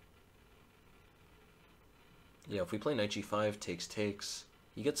 Yeah, if we play knight G5, takes.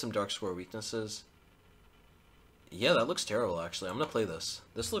 You get some dark square weaknesses. Yeah, that looks terrible, actually. I'm going to play this.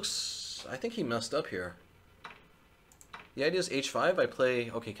 This looks... I think he messed up here. The idea is H5. I play...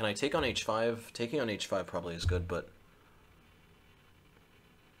 Okay, can I take on H5? Taking on H5 probably is good, but...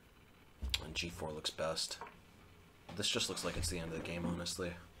 And G4 looks best. This just looks like it's the end of the game,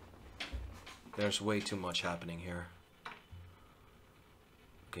 honestly. There's way too much happening here.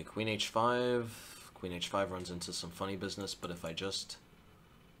 Okay, Queen H5. Queen H5 runs into some funny business, but if I just...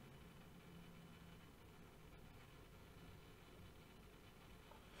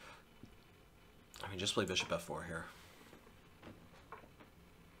 I mean, just play Bishop F4 here.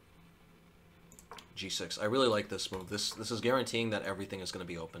 G6. I really like this move. This is guaranteeing that everything is going to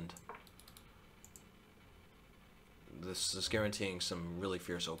be opened. This is guaranteeing some really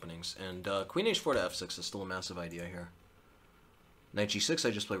fierce openings. And Queen H4 to F6 is still a massive idea here. Knight G6,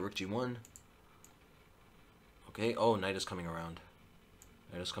 I just play Rook G1. Okay, oh, knight is coming around.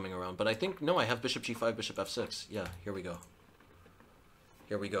 Knight is coming around. But I think, no, I have Bishop G5, Bishop F6. Yeah, here we go.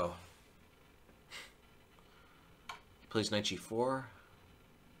 Here we go. He plays Knight G4.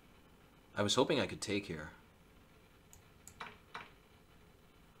 I was hoping I could take here.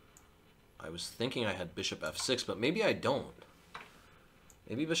 I was thinking I had Bishop F6, but maybe I don't.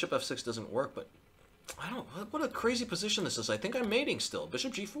 Maybe Bishop F6 doesn't work, but I don't... What a crazy position this is. I think I'm mating still.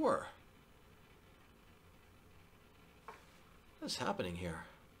 Bishop G4. What is happening here?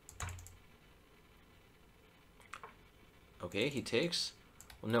 Okay, he takes.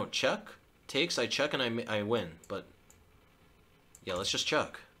 Well, no, check. Takes, I check, and I win. But, yeah, let's just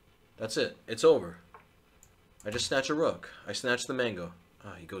check. That's it. It's over. I just snatch a rook. I snatch the mango.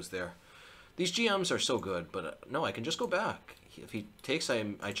 Ah, he goes there. These GMs are so good, but no, I can just go back. If he takes,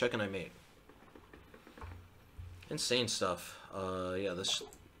 I check and I mate. Insane stuff. Yeah, this...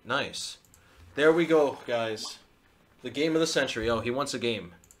 Nice. There we go, guys. The game of the century. Oh, he wants a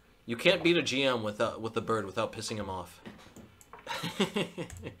game. You can't beat a GM with the bird without pissing him off.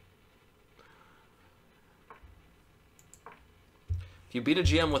 If you beat a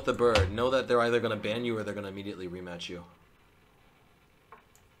GM with the bird, know that they're either going to ban you or they're going to immediately rematch you.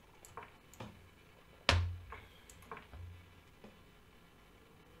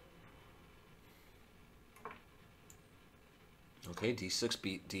 Okay, D6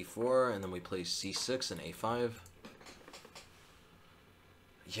 beat D4, and then we play C6 and A5.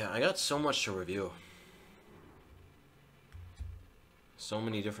 Yeah, I got so much to review. So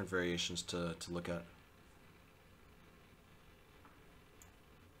many different variations to look at.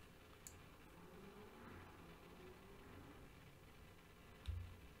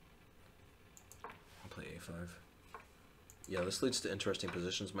 I'll play A5. Yeah, this leads to interesting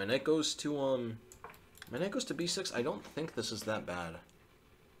positions. My knight goes to B6. I don't think this is that bad.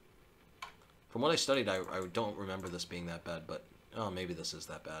 From what I studied, I don't remember this being that bad, but oh, maybe this is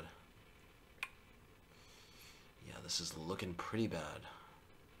that bad. Yeah, this is looking pretty bad.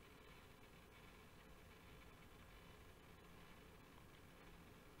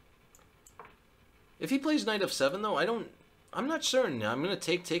 If he plays knight f7, though, I'm not certain. I'm going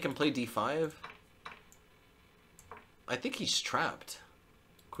to take and play d5. I think he's trapped.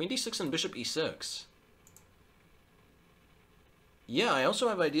 Queen d6 and bishop e6. Yeah, I also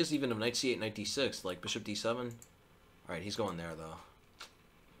have ideas even of knight c8, knight d6, like bishop d7. Alright, he's going there,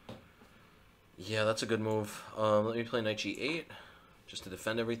 though. Yeah, that's a good move. Let me play knight g8, just to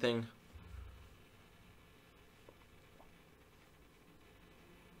defend everything.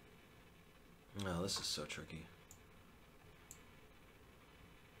 Oh, this is so tricky.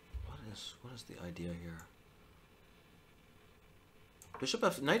 What is the idea here? Bishop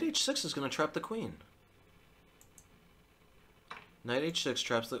f... Knight h6 is going to trap the queen. Knight h6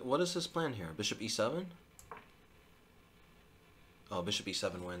 traps the... What is his plan here? Bishop e7? Oh, bishop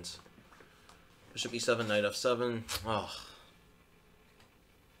e7 wins. Bishop e7, knight f7. Oh.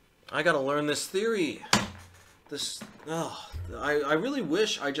 I gotta learn this theory. This... Oh. I really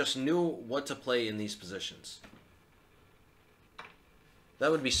wish I just knew what to play in these positions.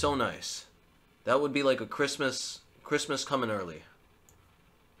 That would be so nice. That would be like a Christmas coming early.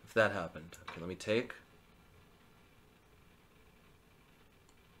 If that happened. Okay, let me take.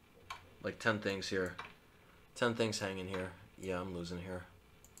 Like 10 things here. 10 things hanging here. Yeah, I'm losing here.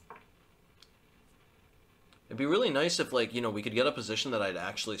 It'd be really nice if, like, you know, we could get a position that I'd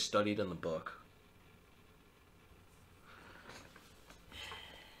actually studied in the book.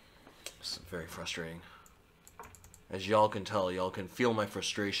 This is very frustrating. As y'all can tell, y'all can feel my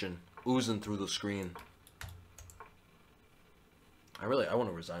frustration oozing through the screen. I want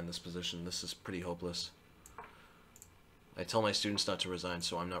to resign this position. This is pretty hopeless. I tell my students not to resign,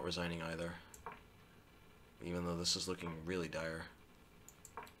 so I'm not resigning either. Even though this is looking really dire.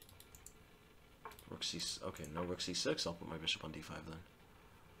 Rook c... Okay, no rook c6. I'll put my bishop on d5 then.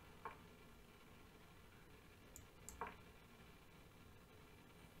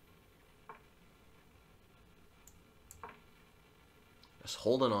 Just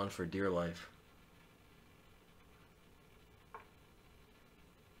holding on for dear life.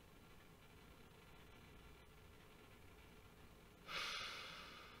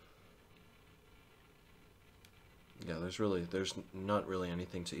 Yeah, there's not really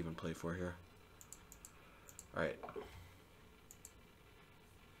anything to even play for here. Alright.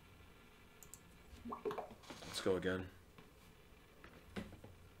 Let's go again.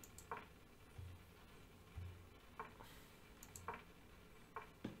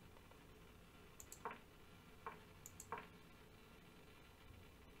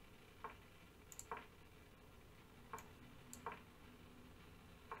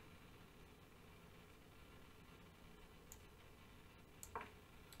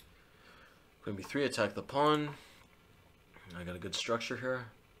 Queen b3, attack the pawn. I got a good structure here.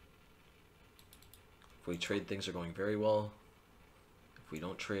 If we trade, things are going very well. If we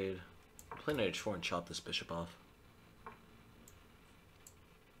don't trade, I'll play knight h4 and chop this bishop off.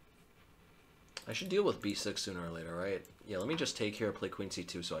 I should deal with b6 sooner or later, right? Yeah, let me just take here, play queen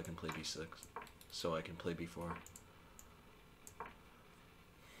c2 so I can play b6. So I can play b4.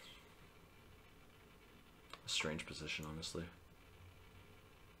 A strange position, honestly.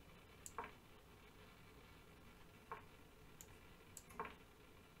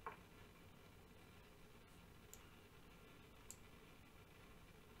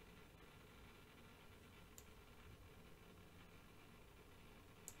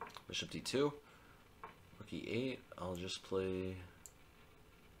 Bishop d2, rook e8. I'll play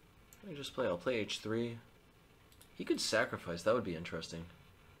h3. He could sacrifice. That would be interesting.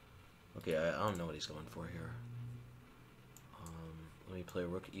 Okay, I don't know what he's going for here. Let me play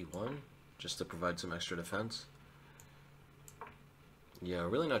rook e1 just to provide some extra defense. Yeah,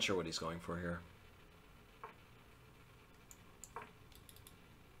 really not sure what he's going for here.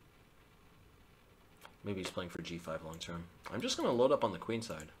 Maybe he's playing for g5 long term. I'm just going to load up on the queen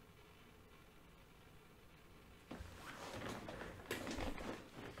side.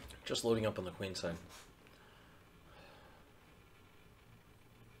 Just loading up on the queen side.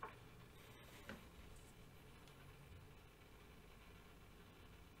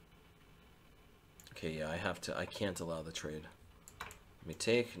 Okay, yeah, I can't allow the trade. Let me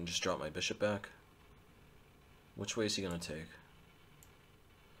take and just drop my bishop back. Which way is he going to take?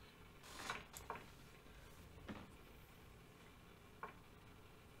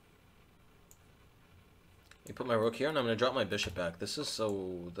 You put my rook here, and I'm going to drop my bishop back. That's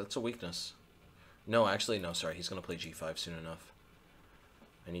a weakness. No, actually, no, sorry. He's going to play g5 soon enough.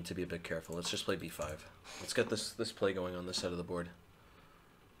 I need to be a bit careful. Let's just play b5. Let's get this play going on this side of the board.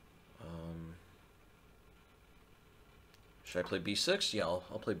 Should I play b6? Yeah,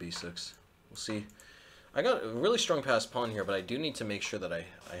 I'll play b6. We'll see. I got a really strong passed pawn here, but I do need to make sure that I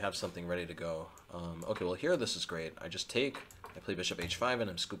have something ready to go. Okay, well, here this is great. I just take, I play bishop h5, and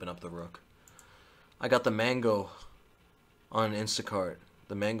I'm scooping up the rook. I got the mango on Instacart.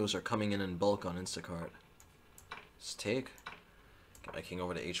 The mangoes are coming in bulk on Instacart. Let's take. Get my king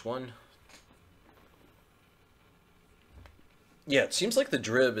over to h1. Yeah, it seems like the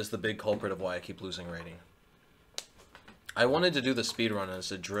drib is the big culprit of why I keep losing rating. I wanted to do the speedrun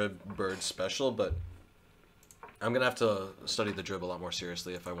as a drib bird special, but I'm going to have to study the drib a lot more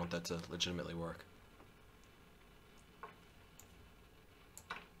seriously if I want that to legitimately work.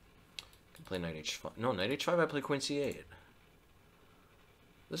 Play knight h5. No, knight h5, I play queen c8.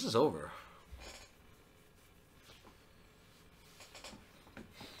 This is over.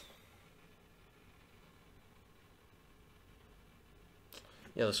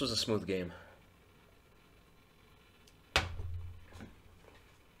 Yeah, this was a smooth game.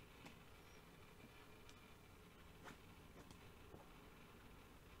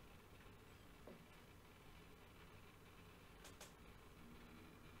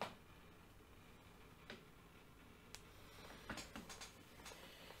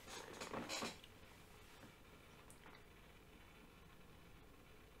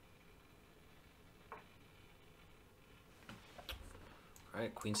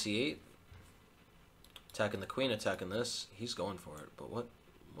 Alright, queen c8. Attacking the queen, attacking this. He's going for it, but what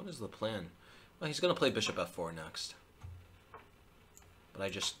is the plan? Well, he's going to play bishop f4 next. But I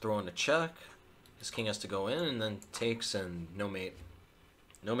just throw in a check. This king has to go in and then takes and no mate.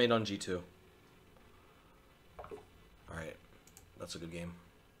 No mate on g2. Alright, that's a good game.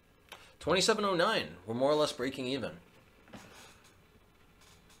 2709. We're more or less breaking even.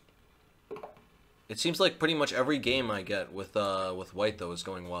 It seems like pretty much every game I get with white, though, is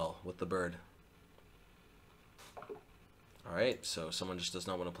going well with the bird. Alright, so someone just does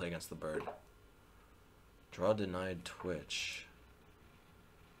not want to play against the bird. Draw denied Twitch.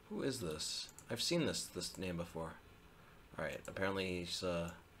 Who is this? I've seen this name before. Alright, apparently he's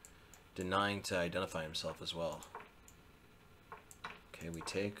denying to identify himself as well. Okay, we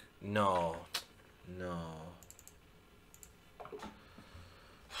take... No. No.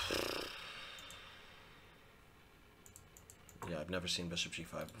 Yeah, I've never seen bishop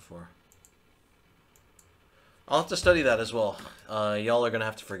g5 before. I'll have to study that as well. Y'all are going to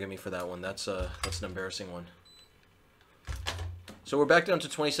have to forgive me for that one. That's an embarrassing one. So we're back down to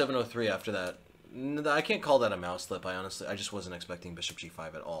 2703 after that. I can't call that a mouse slip. I just wasn't expecting bishop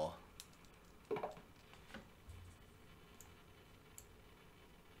g5 at all.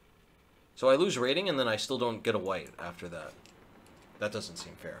 So I lose rating and then I still don't get a white after that. That doesn't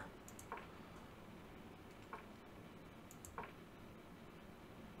seem fair.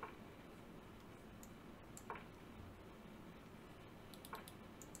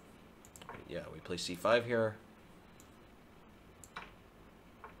 Yeah, we play c5 here.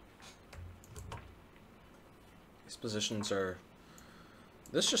 These positions are...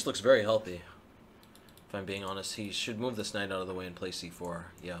 This just looks very healthy. If I'm being honest, he should move this knight out of the way and play c4.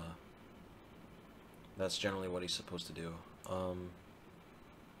 Yeah. That's generally what he's supposed to do. Play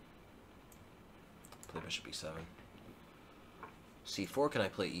bishop e7. c4, can I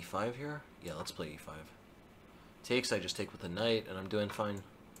play e5 here? Yeah, let's play e5. Takes, I just take with the knight, and I'm doing fine.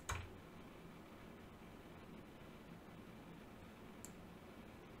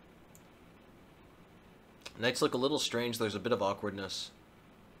 Knights look a little strange. There's a bit of awkwardness.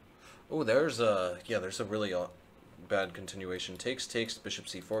 Oh, there's a really bad continuation. Takes, bishop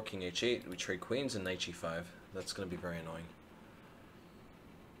c4, king h8. We trade queens and knight g5. That's going to be very annoying.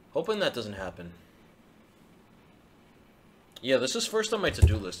 Hoping that doesn't happen. Yeah, this is first on my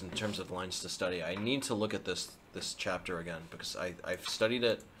to-do list in terms of lines to study. I need to look at this chapter again because I've studied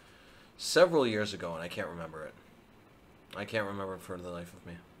it several years ago and I can't remember it. I can't remember it for the life of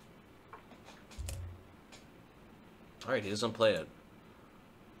me. Alright, he doesn't play it.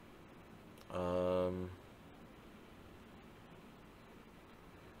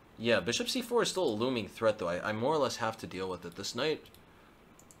 Yeah, bishop c4 is still a looming threat, though. I more or less have to deal with it. This knight...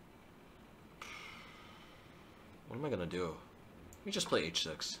 What am I going to do? Let me just play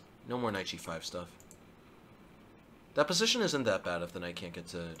h6. No more knight g5 stuff. That position isn't that bad if the knight can't get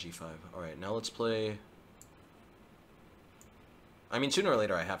to g5. Alright, now let's play... I mean, sooner or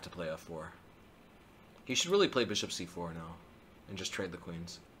later I have to play f4. He should really play bishop c4 now, and just trade the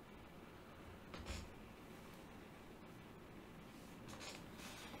queens.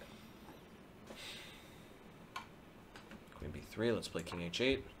 Queen b3, let's play king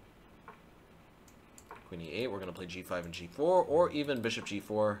h8. Queen e8, we're going to play g5 and g4, or even bishop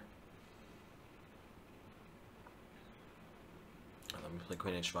g4. Let me play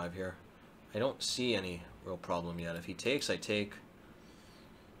queen h5 here. I don't see any real problem yet. If he takes, I take...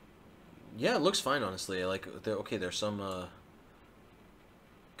 Yeah, it looks fine, honestly. Like, okay, there's some,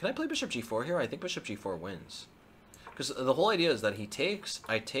 Can I play bishop g4 here? I think bishop g4 wins. Because the whole idea is that he takes,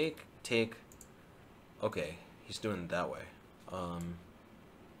 I take... Okay, he's doing it that way.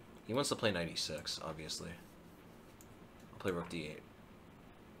 He wants to play knight e6, obviously. I'll play rook d8.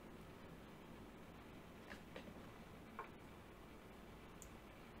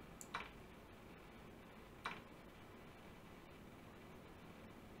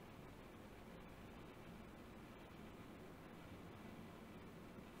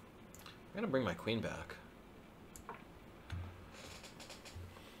 I'm going to bring my queen back.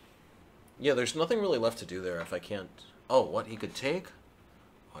 Yeah, there's nothing really left to do there if I can't... Oh, what? He could take?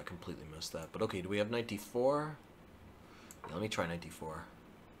 Oh, I completely missed that. But okay, do we have knight d4? Yeah, let me try knight d4.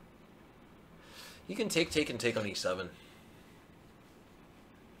 He can take on e7.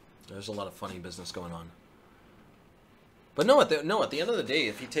 There's a lot of funny business going on. But no, at the end of the day,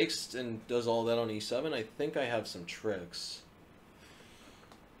 if he takes and does all that on e7, I think I have some tricks.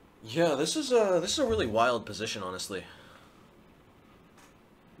 Yeah, this is a really wild position, honestly.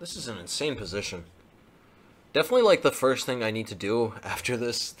 This is an insane position. Definitely, like, the first thing I need to do after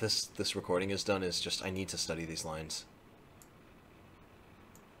this recording is done is just I need to study these lines.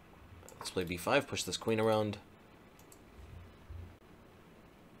 Let's play b5, push this queen around.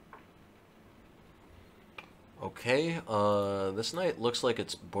 Okay, this knight looks like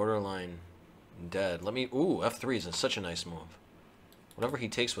it's borderline Dead. Let me... Ooh, f3 is such a nice move. Whatever he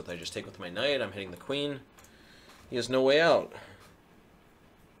takes with, I just take with my knight. I'm hitting the queen. He has no way out.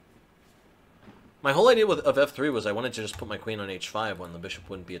 My whole idea of f3 was I wanted to just put my queen on h5 when the bishop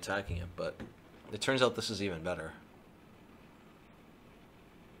wouldn't be attacking it, but it turns out this is even better.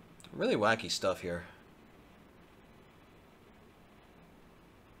 Really wacky stuff here.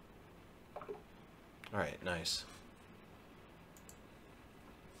 Alright, nice.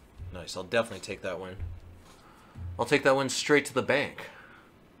 Nice, I'll definitely take that win. I'll take that win straight to the bank.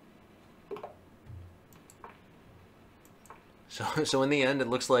 So in the end, it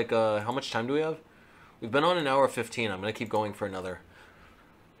looks like, how much time do we have? We've been on an hour 15. I'm going to keep going for another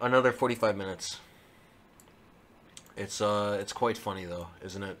 45 minutes. It's quite funny, though,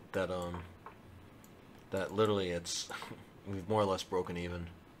 isn't it? That literally we've more or less broken even.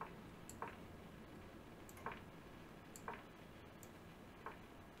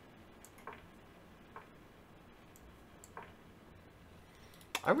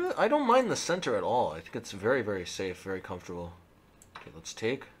 I don't mind the center at all. I think it's very, very safe, very comfortable. Okay, let's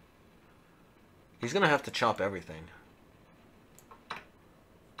take. He's gonna have to chop everything.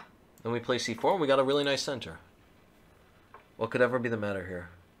 Then we play c4, and we got a really nice center. What could ever be the matter here?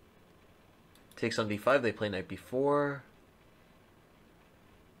 Takes on d5. They play knight b4.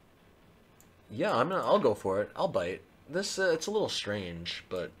 Yeah, I'll go for it. I'll bite. This it's a little strange,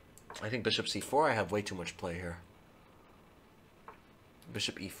 but I think bishop c4. I have way too much play here.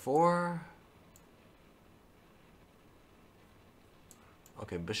 Bishop e4.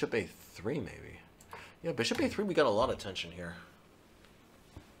 Okay, bishop a3 maybe. Yeah, bishop a3, we got a lot of tension here.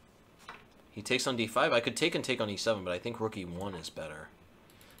 He takes on d5. I could take and take on e7, but I think rook e1 is better.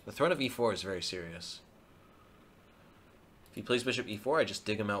 The threat of e4 is very serious. If he plays bishop e4, I just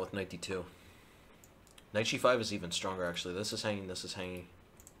dig him out with knight d2. Knight g5 is even stronger, actually. This is hanging, this is hanging.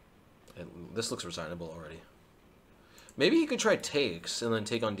 This looks resignable already. Maybe he could try takes and then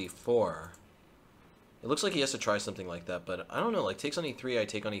take on d4. It looks like he has to try something like that, but I don't know. Like, takes on e3, I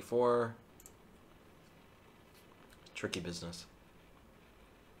take on e4. Tricky business.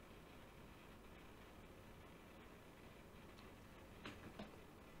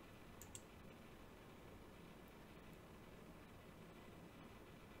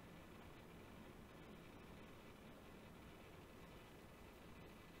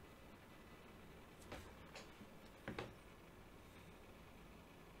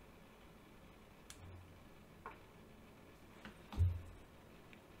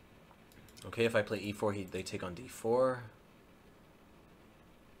 Okay, if I play e4, they take on d4.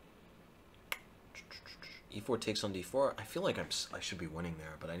 E4 takes on d4. I feel like I should be winning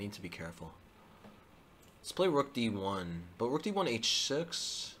there, but I need to be careful. Let's play rook d1. But rook d1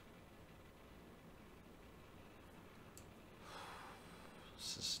 h6.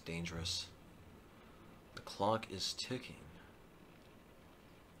 This is dangerous. The clock is ticking.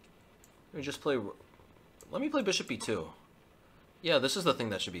 Let me just play... Let me play bishop e2. Yeah, this is the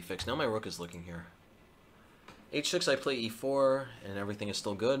thing that should be fixed. Now my rook is looking here. h6, I play e4, and everything is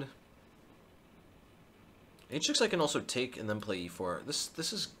still good. h6 I can also take and then play e4.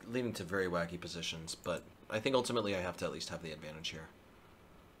 This is leading to very wacky positions, but I think ultimately I have to at least have the advantage here.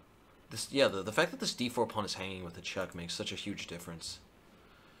 The fact that this d4 pawn is hanging with a check makes such a huge difference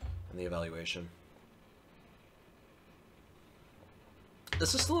in the evaluation.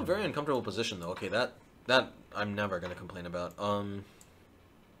 This is still a very uncomfortable position, though. Okay, that I'm never going to complain about.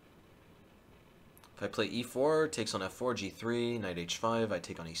 If I play e4, takes on f4, g3, knight h5, I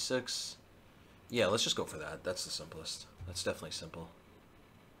take on e6. Yeah, let's just go for that. That's the simplest. That's definitely simple.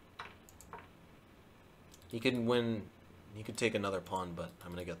 He can win. He could take another pawn, but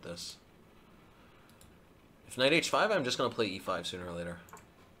I'm going to get this. If knight h5, I'm just going to play e5 sooner or later.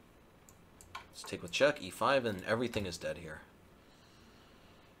 Let's take with check, e5, and everything is dead here.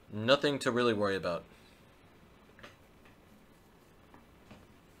 Nothing to really worry about.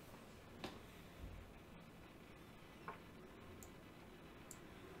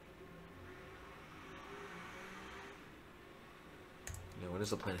 What is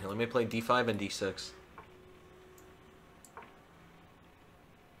the plan here? Let me play d5 and d6.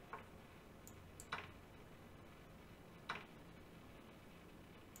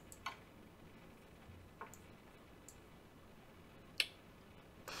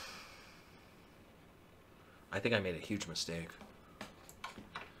 I think I made a huge mistake.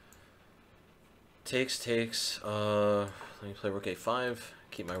 Takes. Let me play rook a5.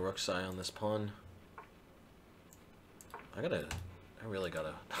 Keep my rook's eye on this pawn. I really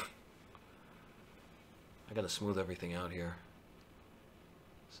gotta... I gotta smooth everything out here.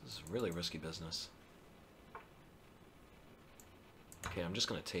 This is really risky business. Okay, I'm just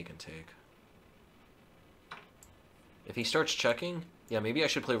gonna take and take. If he starts checking, yeah, maybe I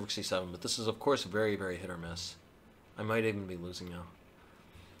should play rook c7, but this is, of course, very, very hit or miss. I might even be losing now.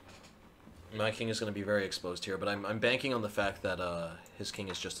 My king is going to be very exposed here, but I'm banking on the fact that his king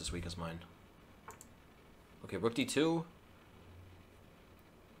is just as weak as mine. Okay, rook d2.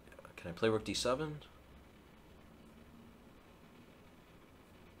 Can I play rook d7?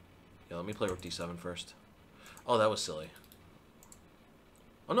 Yeah, let me play rook d7 first. Oh, that was silly.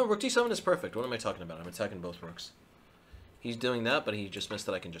 Oh no, rook d7 is perfect. What am I talking about? I'm attacking both rooks. He's doing that, but he just missed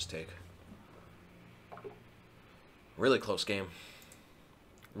that I can just take. Really close game.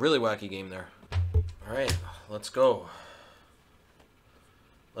 Really wacky game there. Alright, let's go.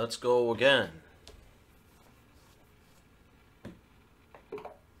 Let's go again.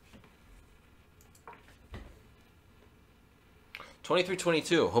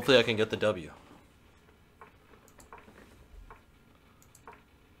 (23-22). Hopefully I can get the W.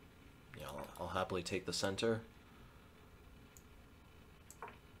 Yeah, I'll happily take the center.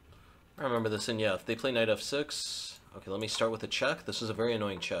 I remember this, and yeah, if they play knight f6... Okay, let me start with a check. This is a very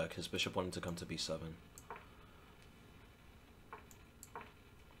annoying check. His bishop wanted to come to b7.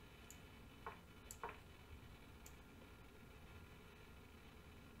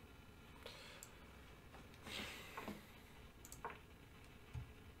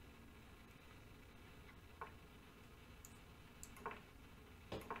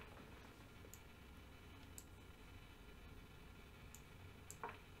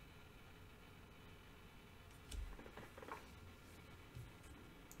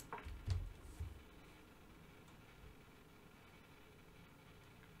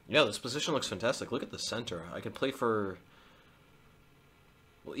 Yeah, this position looks fantastic. Look at the center. I could play for...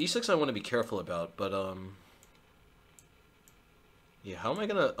 Well, e6 I want to be careful about, but, yeah, how am I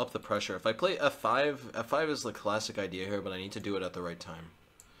going to up the pressure? If I play f5, f5 is the classic idea here, but I need to do it at the right time.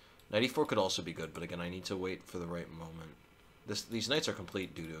 Knight e4 could also be good, but again, I need to wait for the right moment. These knights are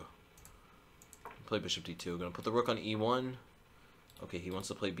complete doo-doo. Play bishop d2. Going to put the rook on e1. Okay, he wants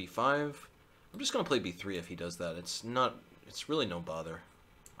to play b5. I'm just going to play b3 if he does that. It's really no bother.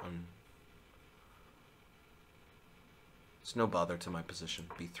 It's no bother to my position.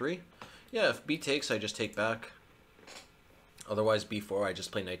 b3. Yeah, if b takes, I just take back. Otherwise, b4, I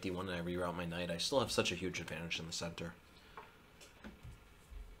just play knight d1 and I reroute my knight. I still have such a huge advantage in the center.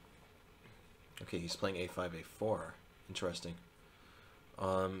 Okay, he's playing a5, a4. Interesting.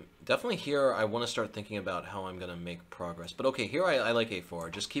 Definitely here, I want to start thinking about how I'm going to make progress. But okay, here I like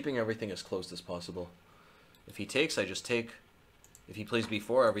a4. Just keeping everything as closed as possible. If he takes, I just take. If he plays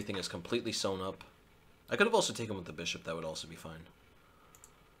b4, everything is completely sewn up. I could have also taken with the bishop. That would also be fine.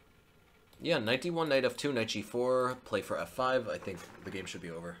 Yeah, knight d1, knight f2, knight g4, play for f5. I think the game should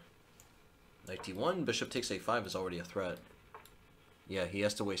be over. Knight d1, bishop takes a5 is already a threat. Yeah, he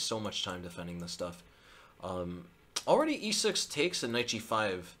has to waste so much time defending this stuff. Already e6 takes and knight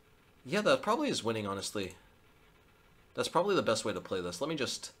g5. Yeah, that probably is winning, honestly. That's probably the best way to play this. Let me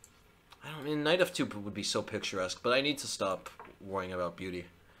just... I mean, knight f2 would be so picturesque, but I need to stop worrying about beauty.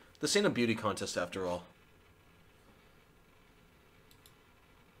 This ain't a beauty contest after all.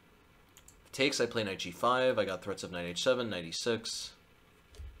 Takes, I play knight g5. I got threats of knight h7, knight e6.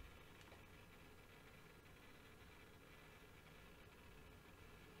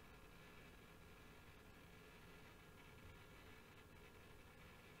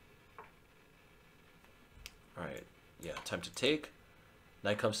 Alright, yeah, time to take.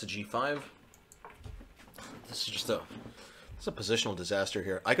 Knight comes to g5. This is just it's a positional disaster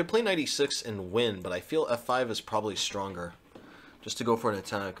here. I could play knight e6 and win, but I feel f5 is probably stronger. Just to go for an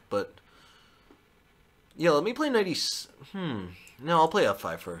attack, but... Yeah, let me play knight e6. No, I'll play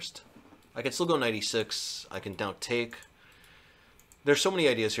f5 first. I can still go knight e6. I can now take. There's so many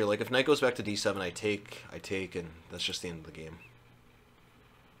ideas here. Like, if knight goes back to d7, I take, and that's just the end of the game.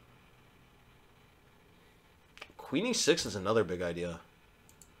 Queen e6 is another big idea.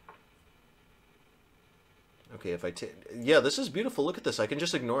 Okay, if I take... Yeah, this is beautiful. Look at this. I can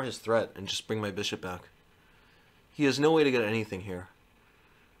just ignore his threat and just bring my bishop back. He has no way to get anything here.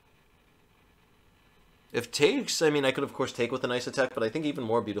 If takes, I mean, I could, of course, take with a nice attack, but I think even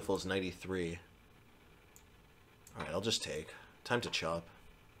more beautiful is knight e3. Alright, I'll just take. Time to chop.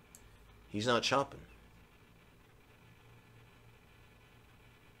 He's not chopping.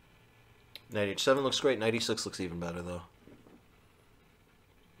 Knight h7 looks great. Knight e6 looks even better, though.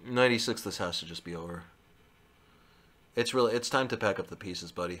 Knight e6, this has to just be over. It's time to pack up the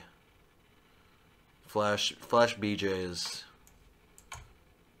pieces, buddy. Flash BJ is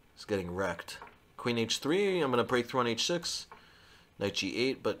getting wrecked. Queen h3, I'm going to break through on h6. Knight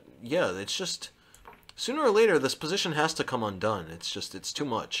g8, but yeah, it's just... Sooner or later, this position has to come undone. It's too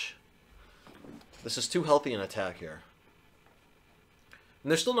much. This is too healthy an attack here.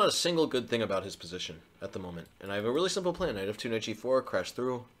 And there's still not a single good thing about his position at the moment. And I have a really simple plan. Knight f2, knight g4, crash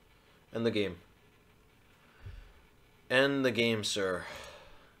through, end the game. End the game, sir.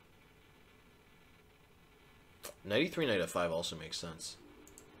 Knight e3, knight f5 also makes sense.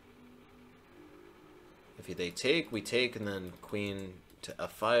 If they take, we take, and then queen to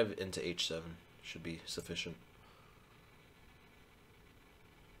f5 into h7 should be sufficient.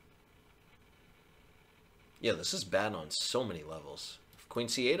 Yeah, this is bad on so many levels. If queen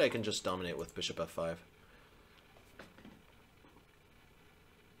c8, I can just dominate with bishop f5.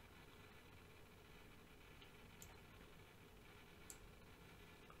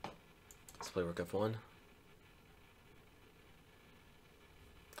 Let's play rook f1.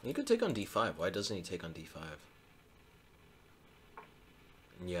 He could take on d5. Why doesn't he take on d5?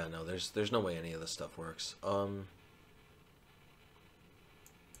 Yeah, no, there's no way any of this stuff works. Alright,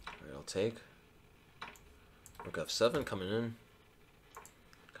 I'll take. Rook f7 coming in.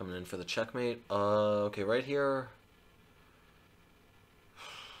 Coming in for the checkmate. Okay, right here.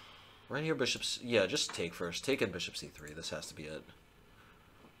 Right here, bishop's... Yeah, just take first. Take in bishop c3. This has to be it.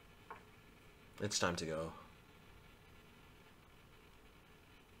 It's time to go.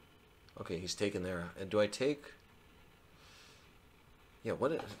 Okay, he's taken there. And do I take... Yeah,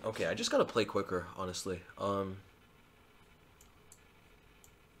 what... Okay, I just gotta play quicker, honestly.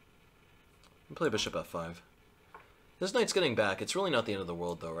 Play bishop f5. This knight's getting back. It's really not the end of the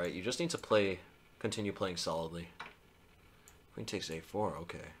world, though, right? You just need to continue playing solidly. Queen takes a4,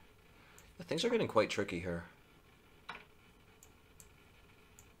 okay. Yeah, things are getting quite tricky here.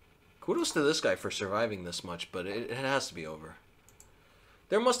 Kudos to this guy for surviving this much, but it has to be over.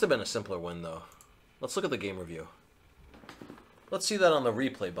 There must have been a simpler win, though. Let's look at the game review. Let's see that on the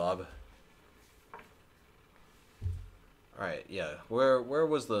replay, Bob. Alright, yeah. Where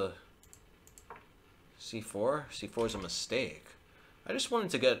was the... c4? c4 is a mistake. I just wanted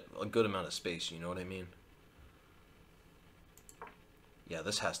to get a good amount of space, you know what I mean? Yeah,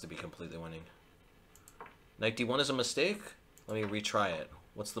 this has to be completely winning. Knight d1 is a mistake? Let me retry it.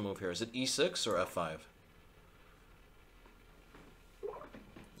 What's the move here? Is it e6 or f5?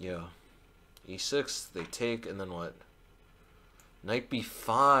 Yeah. e6, they take, and then what? Knight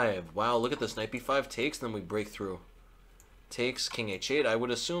b5. Wow, look at this. Knight b5 takes, then we break through. Takes, king h8. I would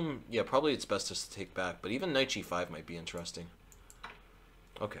assume, yeah, probably it's best just to take back, but even knight g5 might be interesting.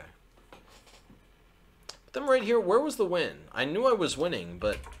 Okay. But then right here, where was the win? I knew I was winning,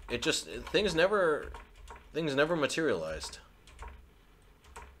 but it just, things never materialized.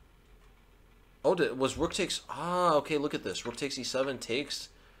 Oh, was rook takes... Ah, okay, look at this. Rook takes e7, takes,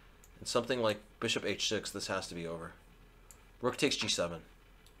 and something like bishop h6. This has to be over. Rook takes g7.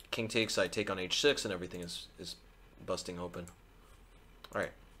 King takes, I take on h6, and everything is busting open.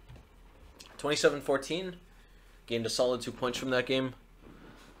 Alright. 27-14. Gained a solid 2 points from that game.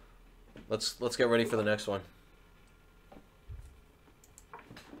 Let's get ready for the next one.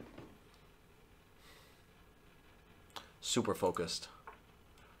 Super focused.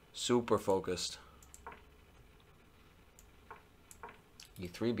 Super focused.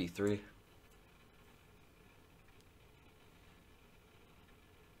 e3, b3.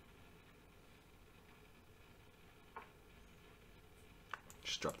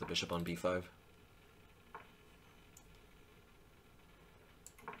 Just drop the bishop on b5.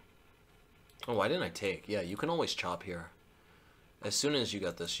 Oh, why didn't I take? Yeah, you can always chop here. As soon as you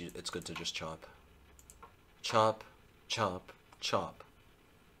got this, it's good to just chop. Chop, chop, chop.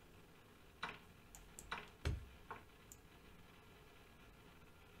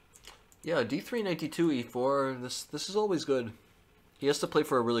 Yeah, d3, knight d2, e4. This is always good. He has to play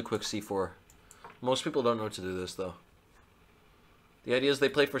for a really quick c4. Most people don't know to do this, though. The idea is they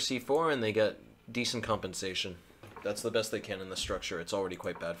play for c4 and they get decent compensation. That's the best they can in the structure. It's already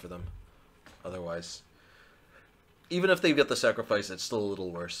quite bad for them. Otherwise, even if they get the sacrifice, it's still a little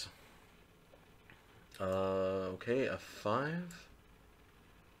worse. Okay, f5.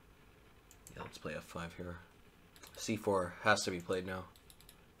 Yeah, let's play f5 here. c4 has to be played now.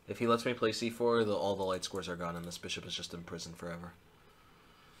 If he lets me play c4, all the light squares are gone and this bishop is just imprisoned forever.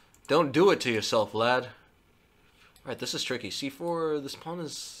 Don't do it to yourself, lad. Alright, this is tricky. c4, this pawn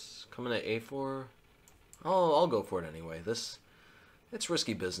is coming at a4. I'll go for it anyway. It's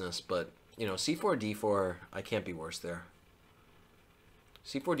risky business, but, you know, c4, d4, I can't be worse there.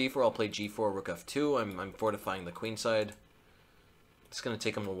 c4, d4, I'll play g4, rook f2. I'm fortifying the queen side. It's going to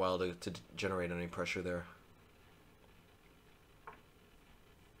take him a while to generate any pressure there.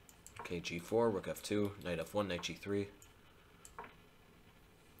 Okay, g4, rook f2, knight f1, knight g3.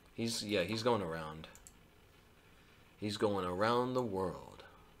 He's going around. He's going around the world.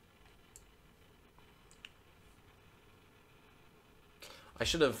 I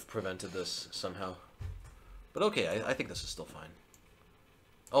should have prevented this somehow. But okay, I think this is still fine.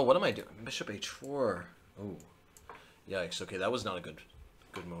 Oh, what am I doing? Bishop h4. Oh, yikes. Okay, that was not a good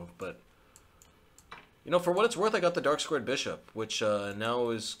move. But, you know, for what it's worth, I got the dark squared bishop, which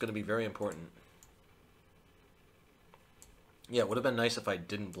now is going to be very important. Yeah, it would have been nice if I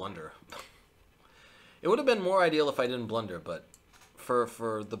didn't blunder. It would have been more ideal if I didn't blunder, but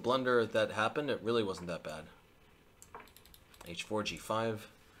for the blunder that happened, it really wasn't that bad. h4, g5.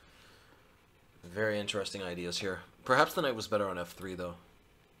 Very interesting ideas here. Perhaps the knight was better on f3, though.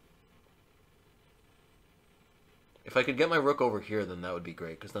 If I could get my rook over here, then that would be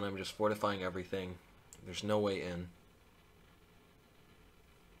great, because then I'm just fortifying everything. There's no way in.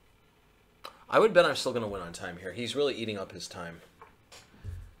 I would bet I'm still going to win on time here. He's really eating up his time.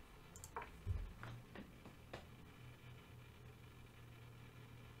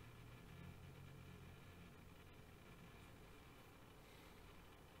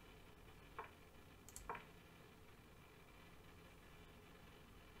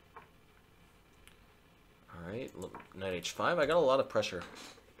 Alright, knight h5. I got a lot of pressure.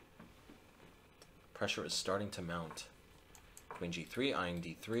 Pressure is starting to mount. Queen g3, eyeing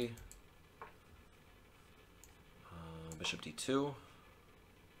d3. Bishop d2.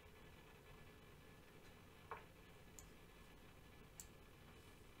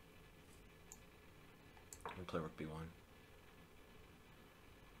 And play rook b1.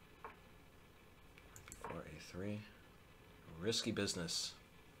 b4, a3. Risky business.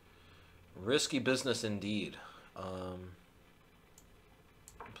 Risky business indeed.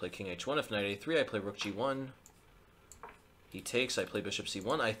 Play king h1. If knight a3, I play rook g1. He takes, I play bishop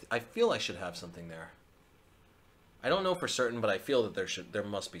c1. I feel I should have something there. I don't know for certain, but I feel that there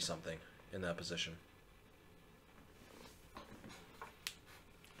must be something in that position.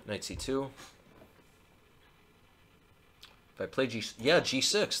 Knight c2. If I play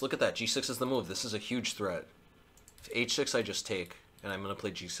g6. Look at that. g6 is the move. This is a huge threat. If h6, I just take, and I'm going to play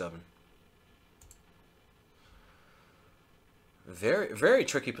g7. Very, very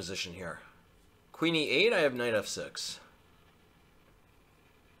tricky position here. Queen e8, I have knight f6.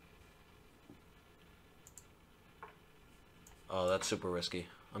 Oh, that's super risky.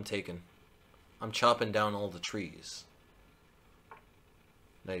 I'm taking. I'm chopping down all the trees.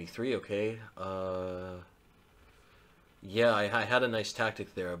 Knight e3, okay. Yeah, I had a nice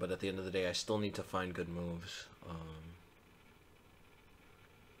tactic there, but at the end of the day, I still need to find good moves.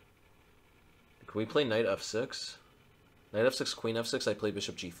 Can we play knight f6? Knight f6, queen f6, I play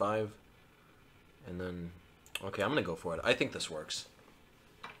bishop g5. And then... Okay, I'm going to go for it. I think this works.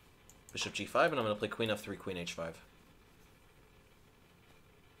 Bishop g5, and I'm going to play queen f3, queen h5.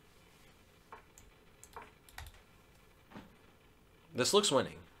 This looks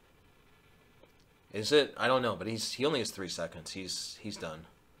winning. Is it? I don't know, but he only has 3 seconds. He's done.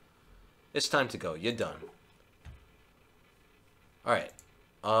 It's time to go. You're done. All right.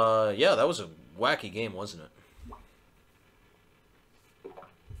 Yeah, that was a wacky game, wasn't it?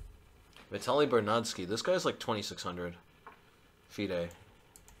 Vitaly Bernadsky. This guy's like 2,600 FIDE.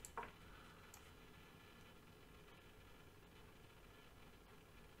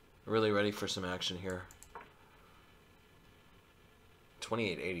 Really ready for some action here.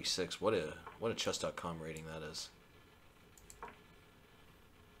 2886. What a chess.com rating that is.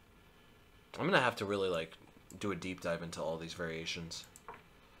 I'm gonna have to really like do a deep dive into all these variations.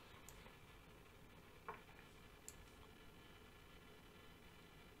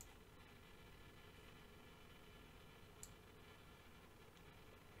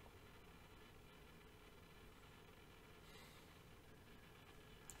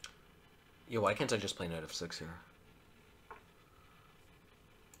 Yo, why can't I just play knight f6 here?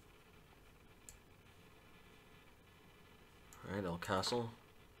 Alright, El Castle.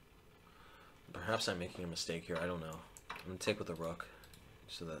 Perhaps I'm making a mistake here, I don't know. I'm gonna take with the rook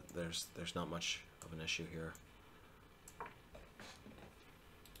so that there's not much of an issue here.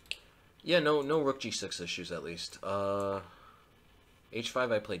 Yeah, no rook g6 issues at least. H5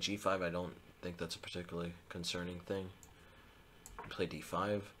 I play g5. I don't think that's a particularly concerning thing. I play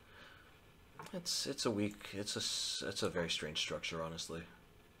d5. It's a very strange structure, honestly.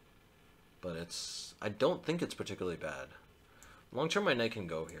 But I don't think it's particularly bad. Long term, my knight can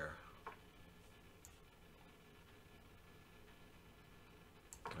go here.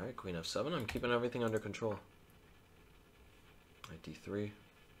 Alright, queen f7. I'm keeping everything under control. Knight d3.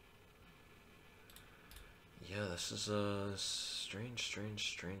 Yeah, this is a strange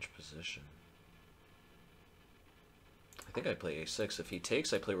position. I think I play a6. If he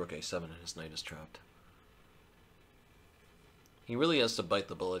takes, I play rook a7 and his knight is trapped. He really has to bite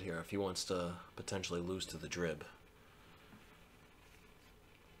the bullet here if he wants to potentially lose to the drib.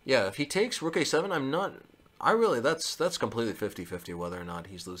 Yeah, if he takes rook a7, I'm not... I really... That's completely 50-50 whether or not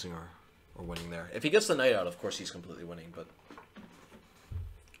he's losing or winning there. If he gets the knight out, of course he's completely winning, but...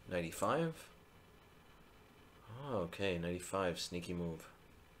 Knight e5. Oh, okay, knight e5. Sneaky move.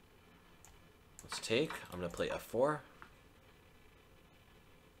 Let's take. I'm going to play f4.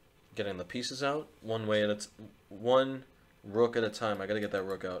 Getting the pieces out. One rook at a time. I got to get that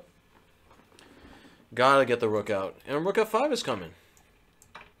rook out. Gotta get the rook out. And rook f5 is coming.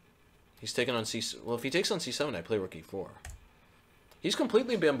 He's taking on c... Well, if he takes on c7, I play rook e4. He's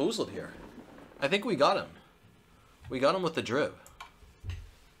completely bamboozled here. I think we got him. We got him with the drib.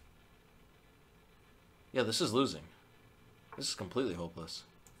 Yeah, this is losing. This is completely hopeless.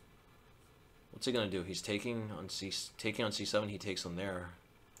 What's he gonna do? He's taking on c7. He takes on there.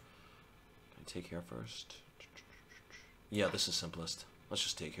 Can I take here first? Yeah, this is simplest. Let's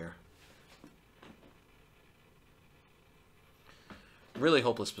just take here. Really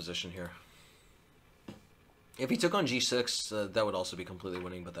hopeless position here. If he took on g6, that would also be completely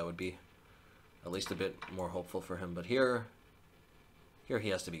winning, but that would be at least a bit more hopeful for him. But here he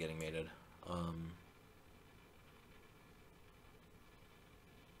has to be getting mated. I'm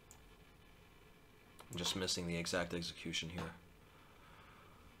just missing the exact execution here.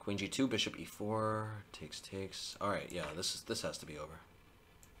 Queen g2, bishop e4, takes. All right, yeah, this has to be over.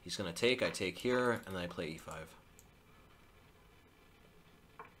 He's gonna take. I take here, and then I play e5.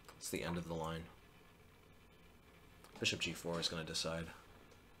 It's the end of the line. Bishop g4 is going to decide.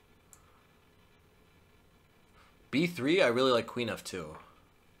 b3, I really like queen f2.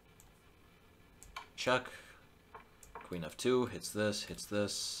 Check. Queen f2, hits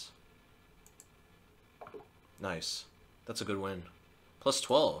this. Nice. That's a good win. Plus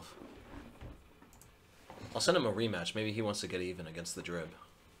 12. I'll send him a rematch. Maybe he wants to get even against the drib.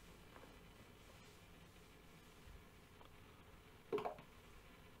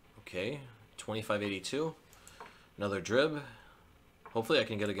 Okay, 2582. Another drib. Hopefully I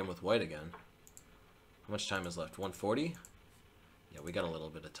can get again with white again. How much time is left? 140? Yeah, we got a little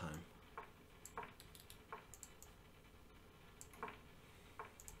bit of time.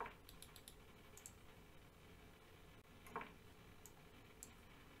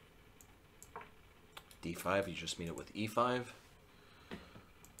 d5, you just meet it with e5.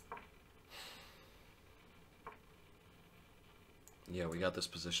 Yeah, we got this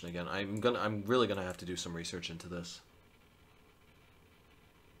position again. I'm really gonna have to do some research into this.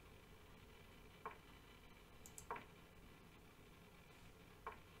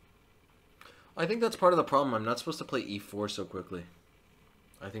 I think that's part of the problem. I'm not supposed to play e4 so quickly.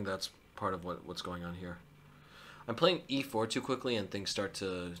 I think that's part of what's going on here. I'm playing e4 too quickly and things start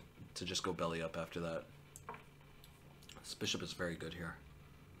to just go belly up after that. This bishop is very good here.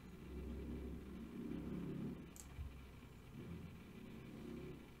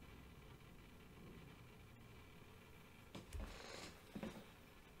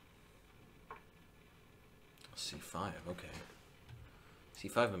 c5, okay.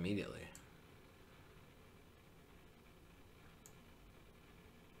 c5 immediately.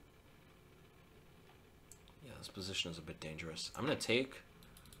 Yeah, this position is a bit dangerous. I'm gonna take.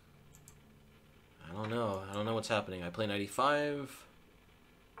 I don't know what's happening. I play knight e5.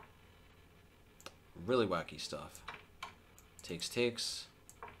 Really wacky stuff. Takes.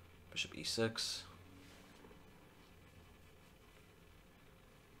 Bishop e6.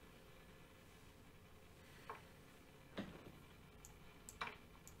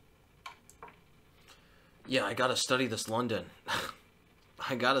 Yeah, I gotta study this London.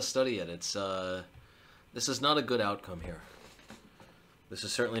 I gotta study it. It's this is not a good outcome here. This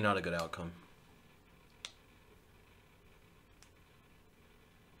is certainly not a good outcome.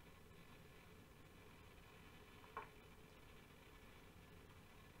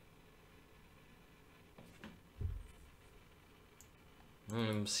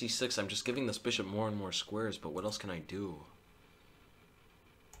 c6, I'm just giving this bishop more and more squares, but what else can I do?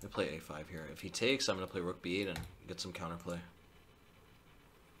 I'm going to play a5 here. If he takes, I'm going to play rook b8 and get some counterplay.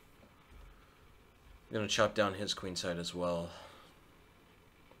 I'm going to chop down his queenside as well.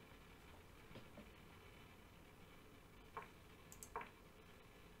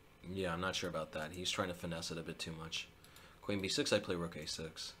 Yeah, I'm not sure about that. He's trying to finesse it a bit too much. Queen b6, I play rook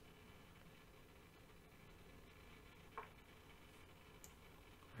a6.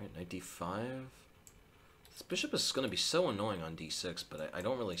 Alright, knight d5. This bishop is going to be so annoying on d6, but I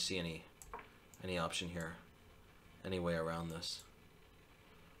don't really see any option here. Any way around this.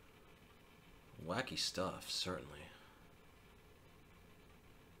 Wacky stuff, certainly.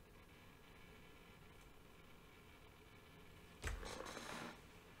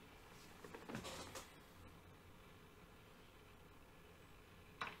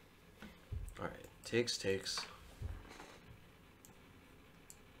 Takes.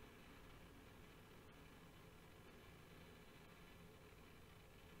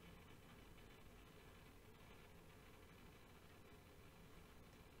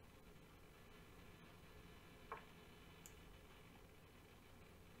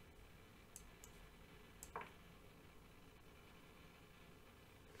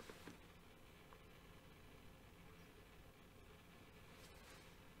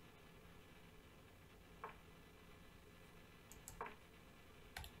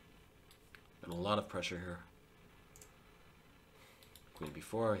 Got a lot of pressure here. Queen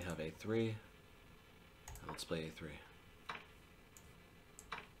b4, we have a3. Let's play a3.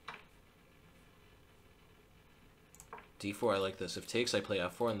 d4, I like this. If takes, I play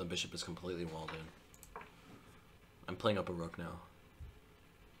f4 and the bishop is completely walled in. I'm playing up a rook now.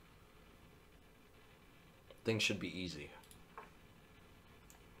 Things should be easy.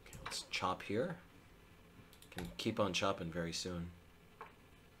 Okay, let's chop here. Can keep on chopping very soon.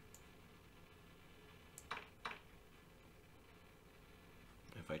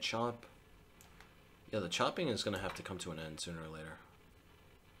 If I chop... Yeah, the chopping is going to have to come to an end sooner or later.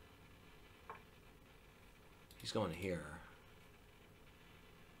 He's going here.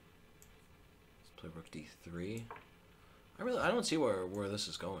 Let's play rook d3. I don't see where this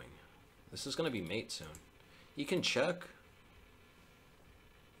is going. This is going to be mate soon. He can check.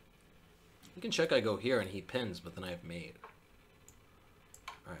 He can check I go here and he pins, but then I have mate.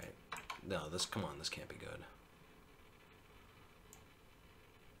 Alright. No, come on, this can't be good.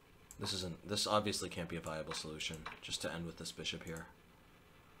 This obviously can't be a viable solution, just to end with this bishop here.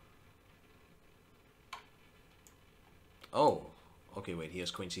 Oh, okay, wait, he has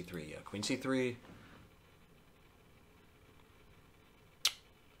queen c3. Yeah, queen c3.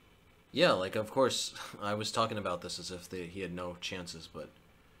 Yeah, like, of course, I was talking about this as if he had no chances, but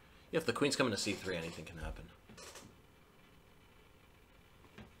yeah, if the queen's coming to c3, anything can happen.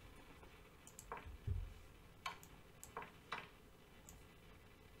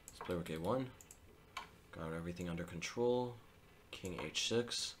 Let's play rook a1. Got everything under control. King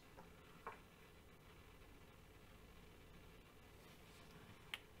h6.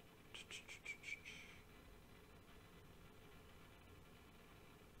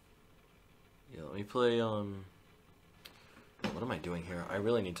 Yeah, let me play, what am I doing here? I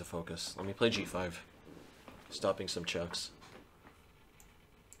really need to focus. Let me play g5. Stopping some checks.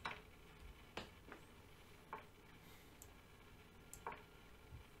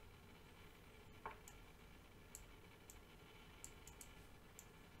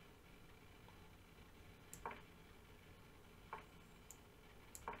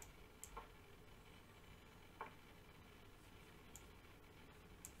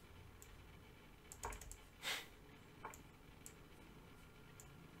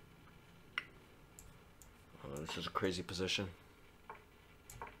 This is a crazy position.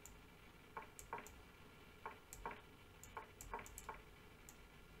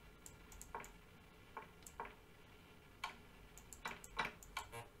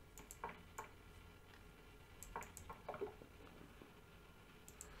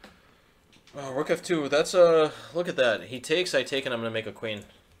 Oh, rook f2, that's look at that. He takes, I take, and I'm going to make a queen.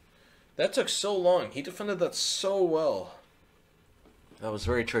 That took so long. He defended that so well. That was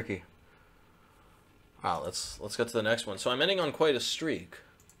very tricky. Wow, let's get to the next one. So I'm ending on quite a streak.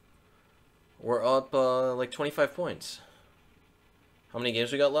 We're up like 25 points. How many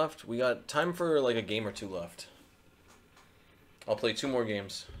games we got left? We got time for like a game or two left. I'll play 2 more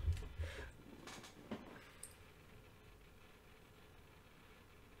games.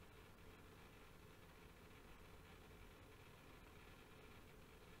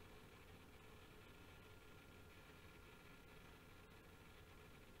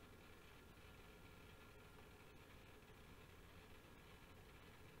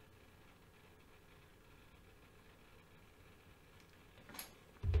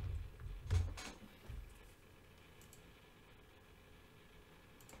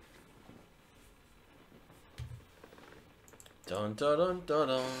 Dun dun dun dun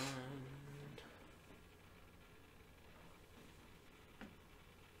dun.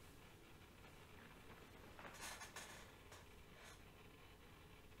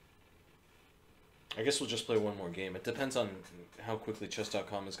 I guess we'll just play one more game. It depends on how quickly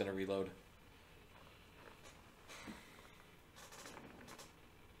chess.com is going to reload.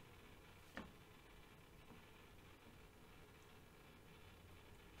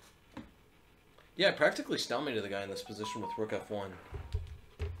 Yeah, I practically stalemated the guy in this position with rook f1.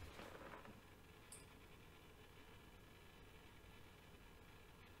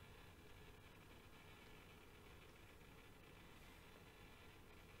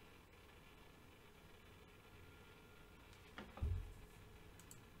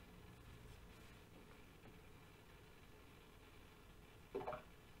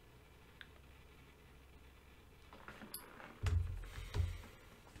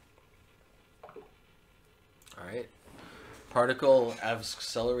 Particle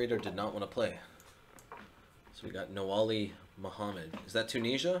Accelerator did not want to play. So we got Noali Muhammad. Is that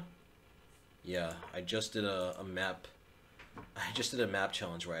Tunisia? Yeah, I just did a map. I just did a map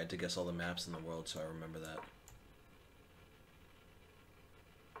challenge where I had to guess all the maps in the world, so I remember that.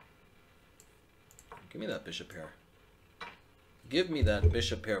 Give me that bishop pair. Give me that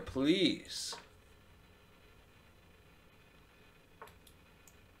bishop pair, please.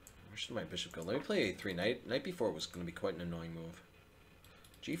 Where should my bishop go? Let me play a3. Knight b4 was going to be quite an annoying move.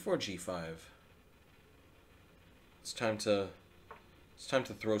 g4, g5. It's time to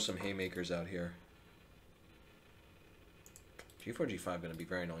throw some haymakers out here. g4, g5 going to be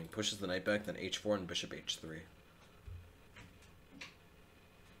very annoying. Pushes the knight back, then h4 and bishop h3.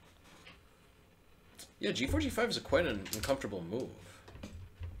 Yeah, g4, g5 is quite an uncomfortable move.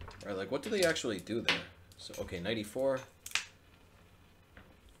 Right, like, what do they actually do there? So, okay, knight e4.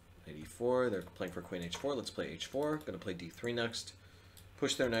 Knight e4, they're playing for queen h4. Let's play h4. Gonna play d3 next.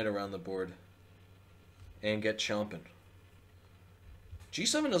 Push their knight around the board. And get chomping.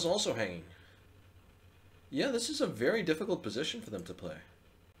 g7 is also hanging. Yeah, this is a very difficult position for them to play.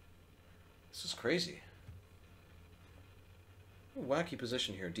 This is crazy. A wacky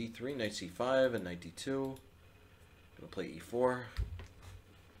position here. d3, knight c5, and knight d2. Gonna play e4.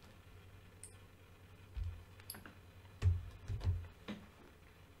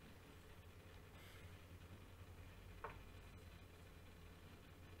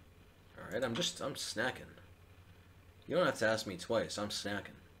 Alright, I'm snacking. You don't have to ask me twice. I'm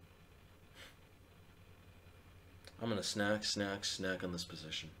snacking. I'm gonna snack on this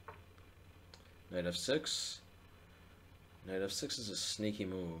position. Knight f6. Knight f6 is a sneaky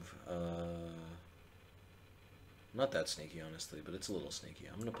move. Not that sneaky, honestly, but it's a little sneaky.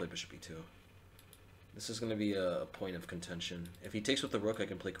 I'm going to play bishop e2. This is going to be a point of contention. If he takes with the rook, I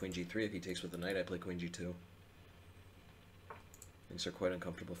can play queen g3. If he takes with the knight, I play queen g2. Things are quite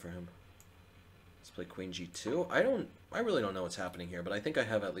uncomfortable for him. Let's play queen g2. I really don't know what's happening here, but I think I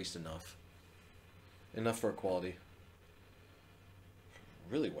have at least enough. Enough for equality.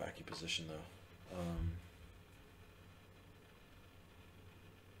 Really wacky position, though.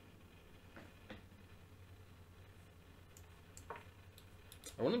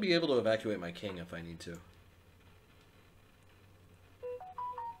 I want to be able to evacuate my king if I need to.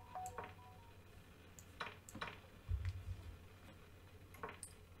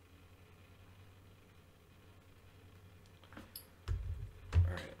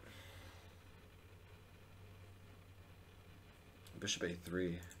 Alright. Bishop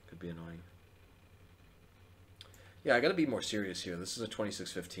a3 could be annoying. Yeah, I gotta be more serious here. This is a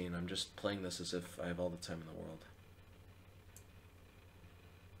 26-15. I'm just playing this as if I have all the time in the world.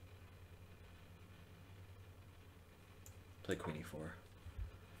 Play queen e4.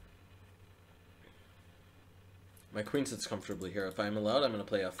 My queen sits comfortably here. If I'm allowed, I'm going to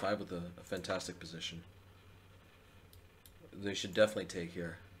play f5 with a fantastic position. They should definitely take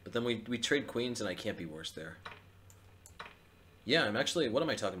here. But then we trade queens and I can't be worse there. Yeah, I'm actually... What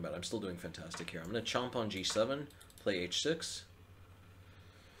am I talking about? I'm still doing fantastic here. I'm going to chomp on g7, play h6.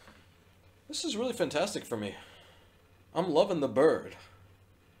 This is really fantastic for me. I'm loving the bird.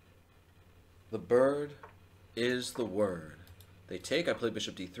 The bird is the word. They take, I play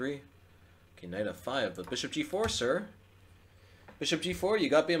bishop d3. Okay, knight f5, but bishop g4, sir. Bishop g4, you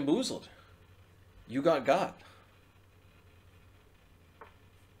got bamboozled. You got.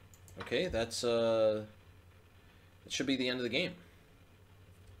 Okay, that's, that should be the end of the game.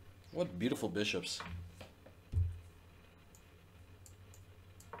 What beautiful bishops.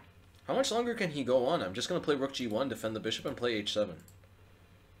 How much longer can he go on? I'm just going to play rook g1, defend the bishop, and play h7.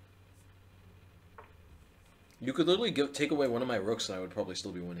 You could literally take away one of my rooks and I would probably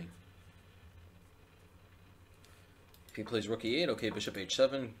still be winning. If he plays rook e8, okay, bishop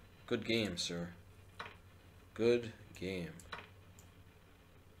h7. Good game, sir. Good game.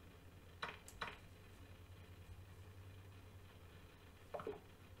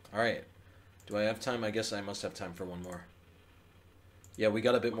 Alright. Do I have time? I guess I must have time for one more. Yeah, we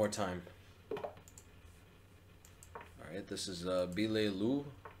got a bit more time. Alright, this is Bile Lu.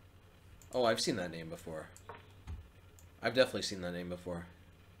 Oh, I've seen that name before. I've definitely seen that name before.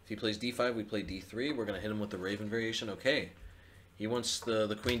 If he plays d5, we play d3. We're going to hit him with the Raven variation. Okay. He wants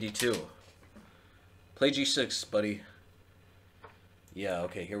the queen d2. Play g6, buddy. Yeah,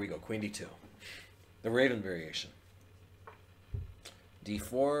 okay, here we go. Queen d2. The Raven variation.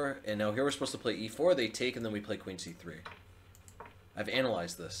 d4, and now here we're supposed to play e4. They take, and then we play queen c3. I've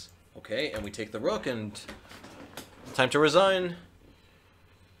analyzed this. Okay, and we take the rook, and time to resign.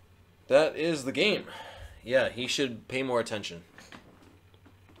 That is the game. Yeah, he should pay more attention.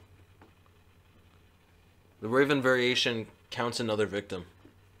 The Raven variation counts another victim.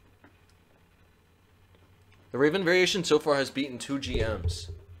 The Raven variation so far has beaten 2 GMs.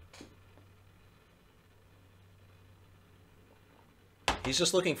 He's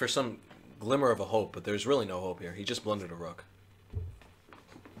just looking for some glimmer of a hope, but there's really no hope here. He just blundered a rook.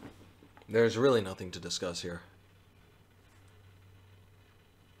 There's really nothing to discuss here.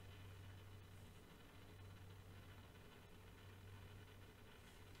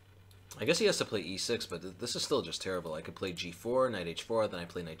 I guess he has to play e6, but this is still just terrible. I could play g4, knight h4, then I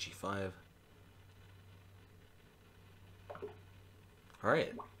play knight g5.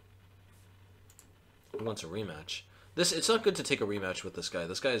 Alright. He wants a rematch. It's not good to take a rematch with this guy.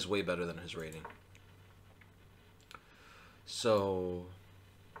 This guy is way better than his rating. So...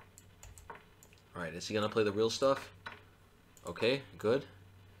 Alright, is he going to play the real stuff? Okay, good.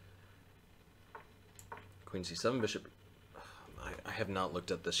 Queen c7, bishop... I have not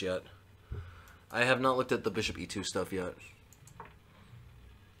looked at this yet. I have not looked at the bishop e2 stuff yet.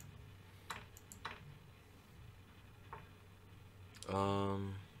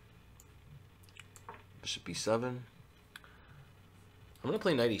 Bishop b7. I'm gonna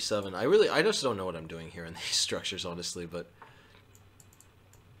play knight e7. I just don't know what I'm doing here in these structures, honestly, but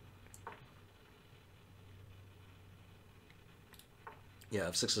yeah,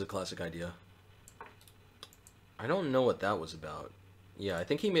 f6 is a classic idea. I don't know what that was about. Yeah, I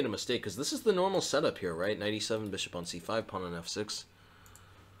think he made a mistake, because this is the normal setup here, right? Knight e7, bishop on c5, pawn on f6. It's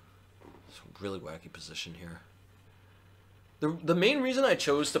a really wacky position here. The main reason I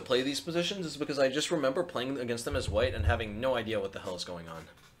chose to play these positions is because I just remember playing against them as white and having no idea what the hell is going on.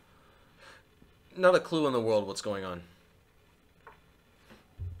 Not a clue in the world what's going on.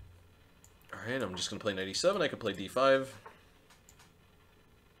 Alright, I'm just going to play knight e7. I could play d5.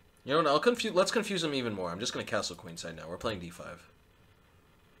 You know what, let's confuse them even more. I'm just going to castle queenside now. We're playing d5.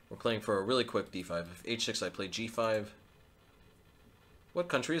 We're playing for a really quick d5. If h6, I play g5. What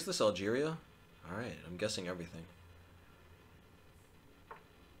country is this? Algeria? Alright, I'm guessing everything.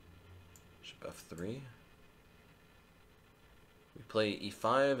 Bishop f3. We play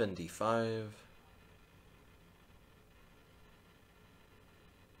e5 and d5.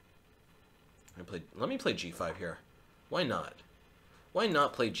 Let me play g5 here. Why not? Why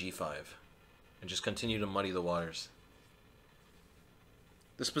not play g5 and just continue to muddy the waters?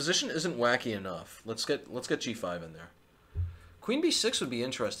 This position isn't wacky enough. Let's get g5 in there. Queen b6 would be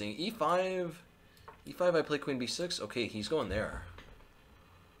interesting. e5, I play queen b6. Okay, he's going there.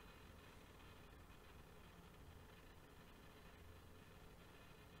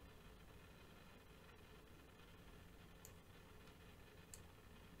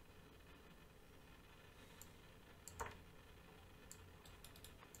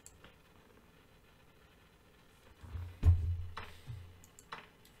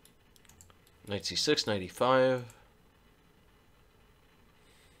 Knight c6, knight e5.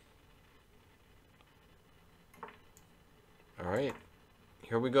 Alright.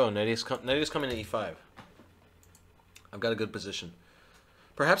 Here we go. Knight is coming to e5. I've got a good position.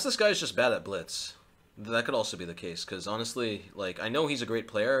 Perhaps this guy's just bad at blitz. That could also be the case, because honestly, like, I know he's a great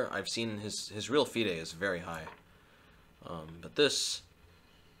player. I've seen his real FIDE is very high. But this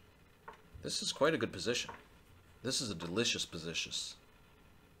is quite a good position. This is a delicious position.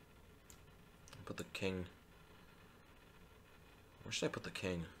 Put the king. Where should I put the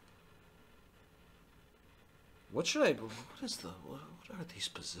king? What are these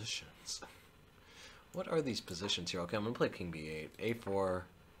positions? What are these positions here? Okay, I'm gonna play king b8. a4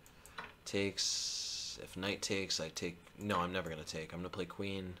 takes. If knight takes, I take. No, I'm never gonna take. I'm gonna play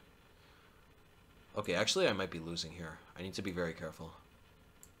queen. Okay, actually I might be losing here. I need to be very careful.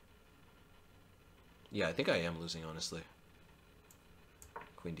 Yeah, I think I am losing, honestly.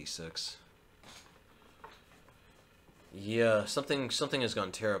 Queen d6. Yeah, something has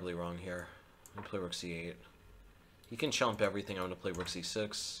gone terribly wrong here. I'm gonna play rook c8. He can chomp everything. I'm gonna play rook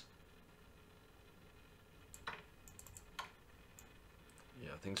c6. Yeah,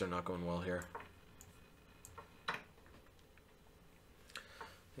 things are not going well here.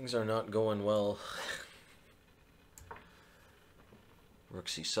 Things are not going well. Rook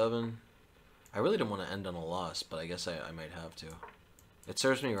c7. I really didn't want to end on a loss, but I guess I might have to. It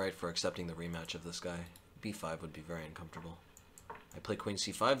serves me right for accepting the rematch of this guy. b5 would be very uncomfortable. I play queen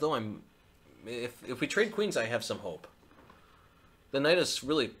c5, though. If we trade queens, I have some hope. The knight is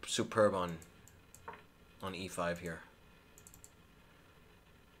really superb on e5 here.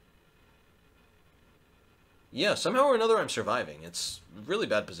 Yeah, somehow or another I'm surviving. It's a really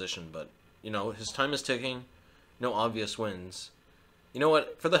bad position, but, you know, his time is ticking. No obvious wins. You know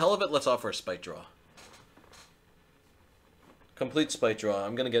what? For the hell of it, let's offer a spite draw. Complete spite draw.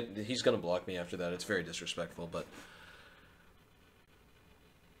 He's gonna block me after that. It's very disrespectful, but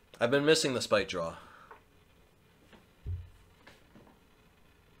I've been missing the spite draw.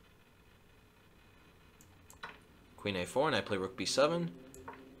 Queen a4, and I play rook b7.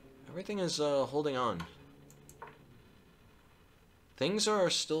 Everything is holding on. Things are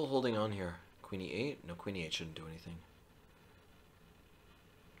still holding on here. Queen e8? No, queen e8 shouldn't do anything.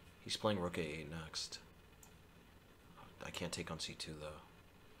 He's playing rook a8 next. I can't take on c2,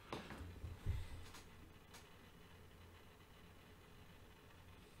 though.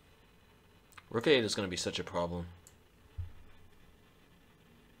 Rook a8 is going to be such a problem.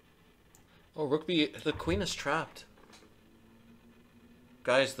 Oh, rook b... The queen is trapped.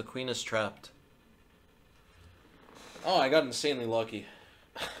 Guys, the queen is trapped. Oh, I got insanely lucky.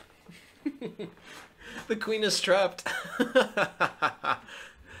 The queen is trapped.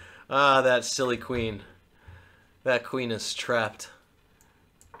 Ah, that silly queen. That queen is trapped.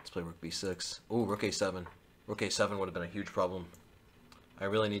 Let's play rook b6. Ooh, rook a7. Rook a7 would have been a huge problem. I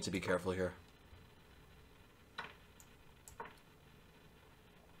really need to be careful here.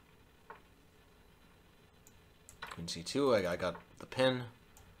 Queen c2, I got the pin.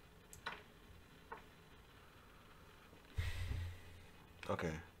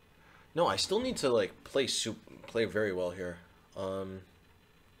 Okay. No, I still need to like play very well here.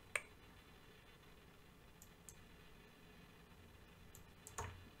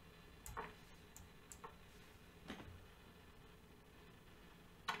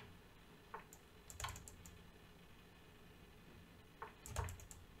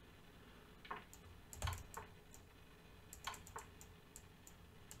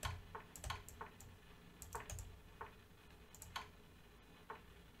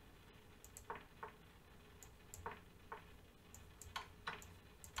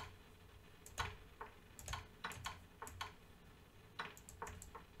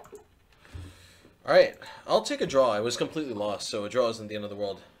 Alright, I'll take a draw. I was completely lost, so a draw isn't the end of the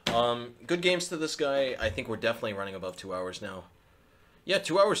world. Good games to this guy. I think we're definitely running above 2 hours now. Yeah,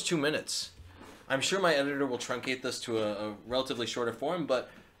 2 hours, 2 minutes. I'm sure my editor will truncate this to a relatively shorter form,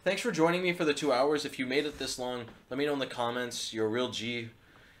 but thanks for joining me for the 2 hours. If you made it this long, let me know in the comments. You're a real G.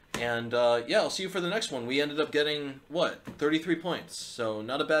 And yeah, I'll see you for the next one. We ended up getting, what, 33 points. So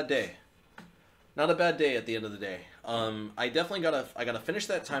not a bad day. Not a bad day at the end of the day. I definitely gotta finish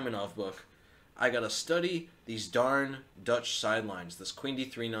that time in off book. I gotta study these darn Dutch sidelines, this queen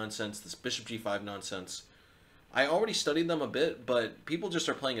d3 nonsense, this bishop g5 nonsense. I already studied them a bit, but people just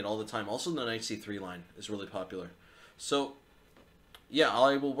are playing it all the time. Also, the knight c3 line is really popular. So, yeah,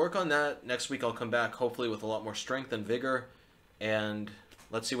 I will work on that. Next week I'll come back, hopefully with a lot more strength and vigor, and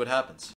let's see what happens.